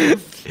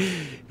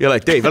 You're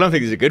like, Dave, I don't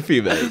think these are good for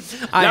you, mate.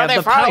 I have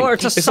the power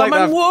to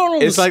summon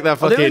wolves. It's like that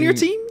fucking... Are they on your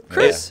team,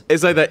 Chris? Yeah.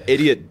 It's like that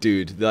idiot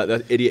dude,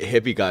 that idiot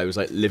hippie guy who was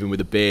like living with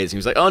the bears. He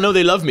was like, oh no,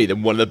 they love me.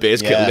 Then one of the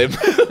bears killed him.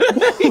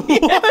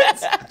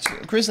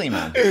 Grizzly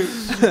Man.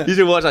 You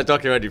should watch that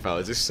documentary, pal.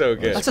 It's just so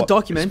good. That's a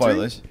documentary.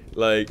 Spoilers.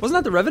 Like, Wasn't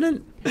that The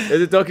Revenant?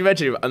 there's a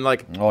documentary, and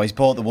like, Oh, he's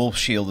bought the wolf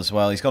shield as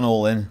well. He's gone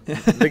all in.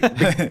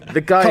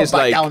 the guy Can't is back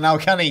like, down now,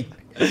 can he?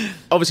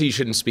 obviously you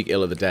shouldn't speak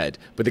ill of the dead,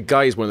 but the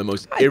guy is one of the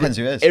most depends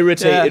who it is.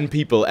 irritating Yeah.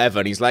 people ever.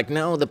 And he's like,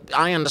 no,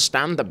 I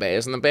understand the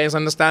bears, and the bears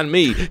understand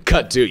me.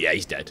 Cut to, yeah,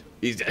 he's dead.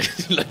 He's dead.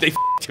 Like, they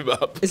f***ed him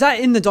up. Is that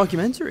in the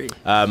documentary?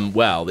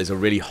 Well, there's a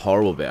really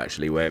horrible bit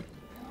actually where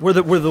Where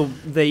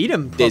they eat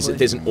him? Probably.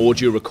 there's an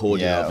audio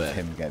recording Yeah, of of it.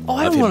 him getting. Oh,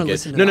 I Of don't him want to get-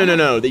 listen to that.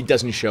 No, he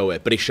doesn't show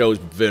it, but it shows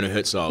Werner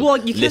Herzog. Well,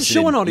 you can't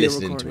show an audio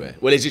listening recording. to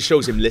it. Well, it just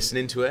shows him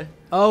listening to it,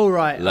 Oh,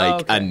 right. like, oh,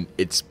 okay. and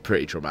it's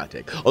pretty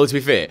traumatic. Although to be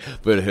fair,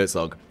 Werner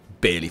Herzog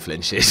barely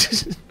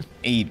flinches.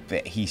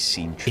 He's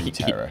seen true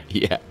terror.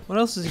 Yeah, What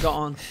else has he got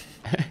on?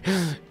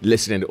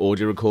 listening to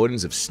audio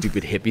recordings of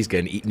stupid hippies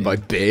getting eaten by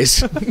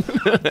bears.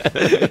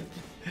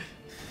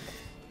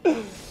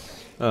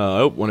 Oh, I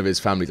hope one of his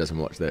family doesn't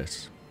watch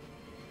this.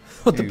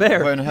 What, the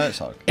bear? Werner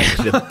Herzog.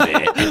 The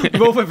bear. We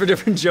both went for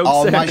different jokes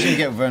Oh, there. imagine you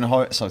get Werner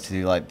Herzog to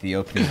do like the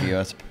opening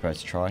video to Prepare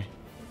to Try.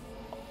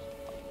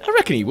 I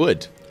reckon he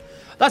would.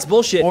 That's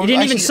bullshit. Or He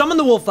didn't even actually- summon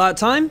the wolf that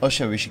time. Oh,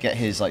 sure, we should get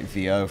his like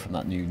VO from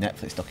that new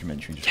Netflix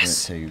documentary.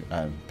 Just run it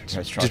to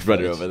Prepare to Try. Just run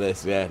it first. over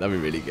this. Yeah, that'd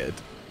be really good.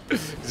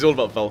 It's all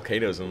about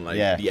volcanoes and like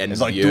Yeah, the end it's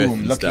of like the earth Doom,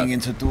 and looking stuff.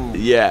 into Doom.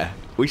 Yeah,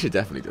 we should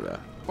definitely do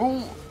that.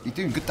 Oh, you're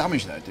doing good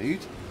damage there,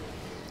 dude.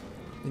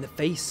 In the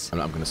face.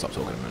 I'm gonna stop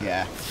talking a minute.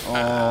 Yeah.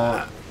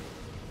 Oh,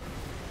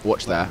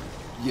 Watch that.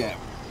 yeah.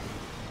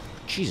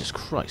 Jesus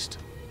Christ.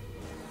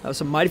 That was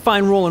some mighty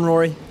fine rolling,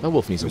 Rory. That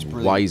wolf needs to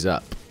brilliant. wise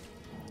up.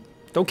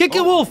 Don't kick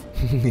the wolf.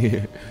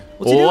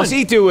 What's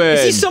he doing?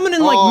 Is he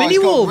summoning like Oh, mini he's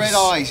got wolves? red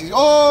eyes.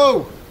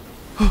 Oh,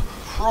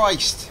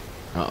 Christ!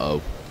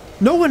 Uh-oh.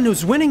 No one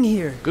was winning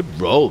here. Good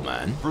roll,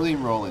 man.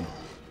 Brilliant rolling.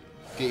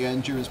 Get your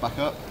endurance back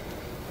up.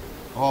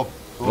 Oh,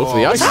 Roll for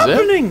the ice, What's is it?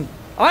 happening?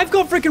 I've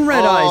got freaking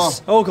red Oh.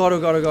 eyes. Oh god, oh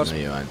god, oh god. No,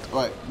 you aren't.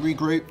 Right,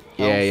 regroup.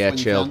 Yeah, Health yeah, when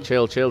you chill,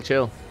 can.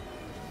 chill.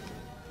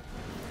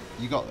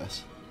 You got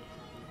this.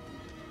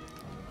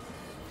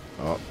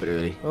 Oh, bit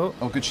early.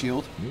 Oh, good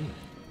shield.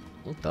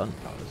 Well done,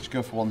 pal. Just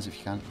go for ones if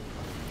you can.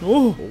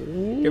 Oh,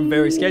 getting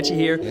very sketchy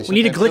here. Yes, We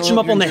need to okay, glitch fill him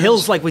up up on your the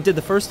hills endurance. like we did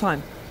the first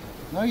time.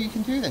 No, you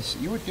can do this.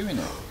 You were doing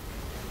it.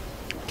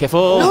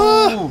 Careful.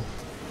 Oh!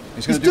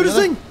 He's He's gonna do doing his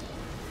another.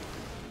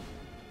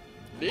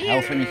 thing.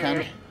 Health when you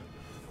can.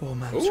 Oh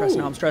man, I'm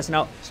stressing out. I'm stressing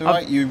out. So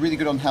right, you're really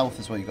good on health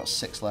as well. You got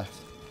 6 left.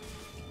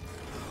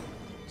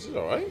 This is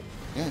alright.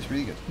 Yeah, it's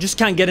really good. Just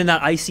can't get in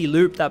that icy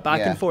loop, that back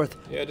Yeah. and forth.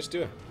 Yeah, just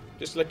do it.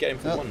 Just like get him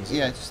for No, ones.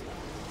 yeah, just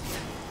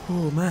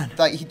Oh man.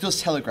 like he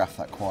does telegraph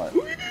that quiet.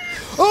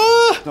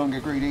 Oh! Don't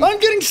get greedy. I'm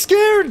getting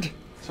scared.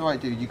 It's alright,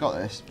 dude. You got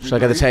this. Shall I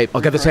get the Regroup, tape?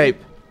 I'll get the regroup. tape.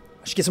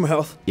 I should get some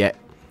health. Yeah.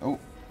 Oh,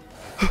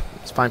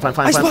 It's fine.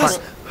 Ice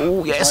blast.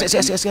 Oh,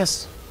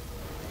 yes.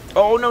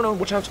 Oh, no,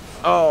 watch out.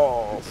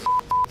 Oh.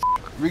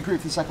 regroup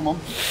for the second one.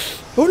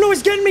 Oh no,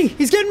 he's getting me.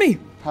 He's getting me.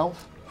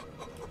 Health.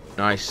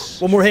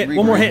 Nice. One more hit.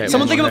 One more hit. hit,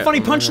 Someone one think of more a funny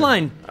hit, one more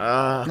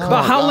punchline No,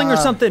 about howling or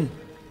something.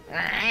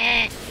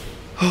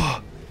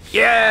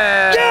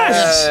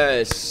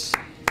 Yes!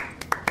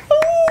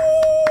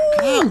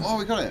 Oh,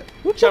 we got it.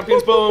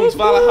 Champions Bones,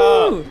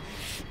 Valahar.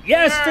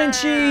 Yes,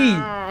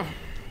 Finchy.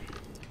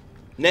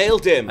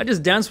 Nailed him. I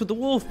just danced with the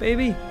wolf,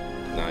 baby.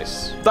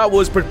 Nice. That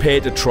was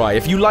Prepared to Try.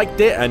 If you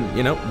liked it, and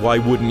you know, why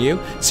wouldn't you?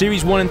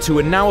 Series 1 and 2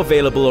 are now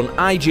available on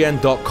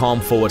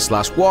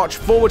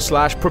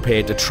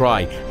IGN.com/watch/Prepared to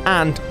Try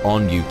and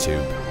on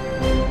YouTube.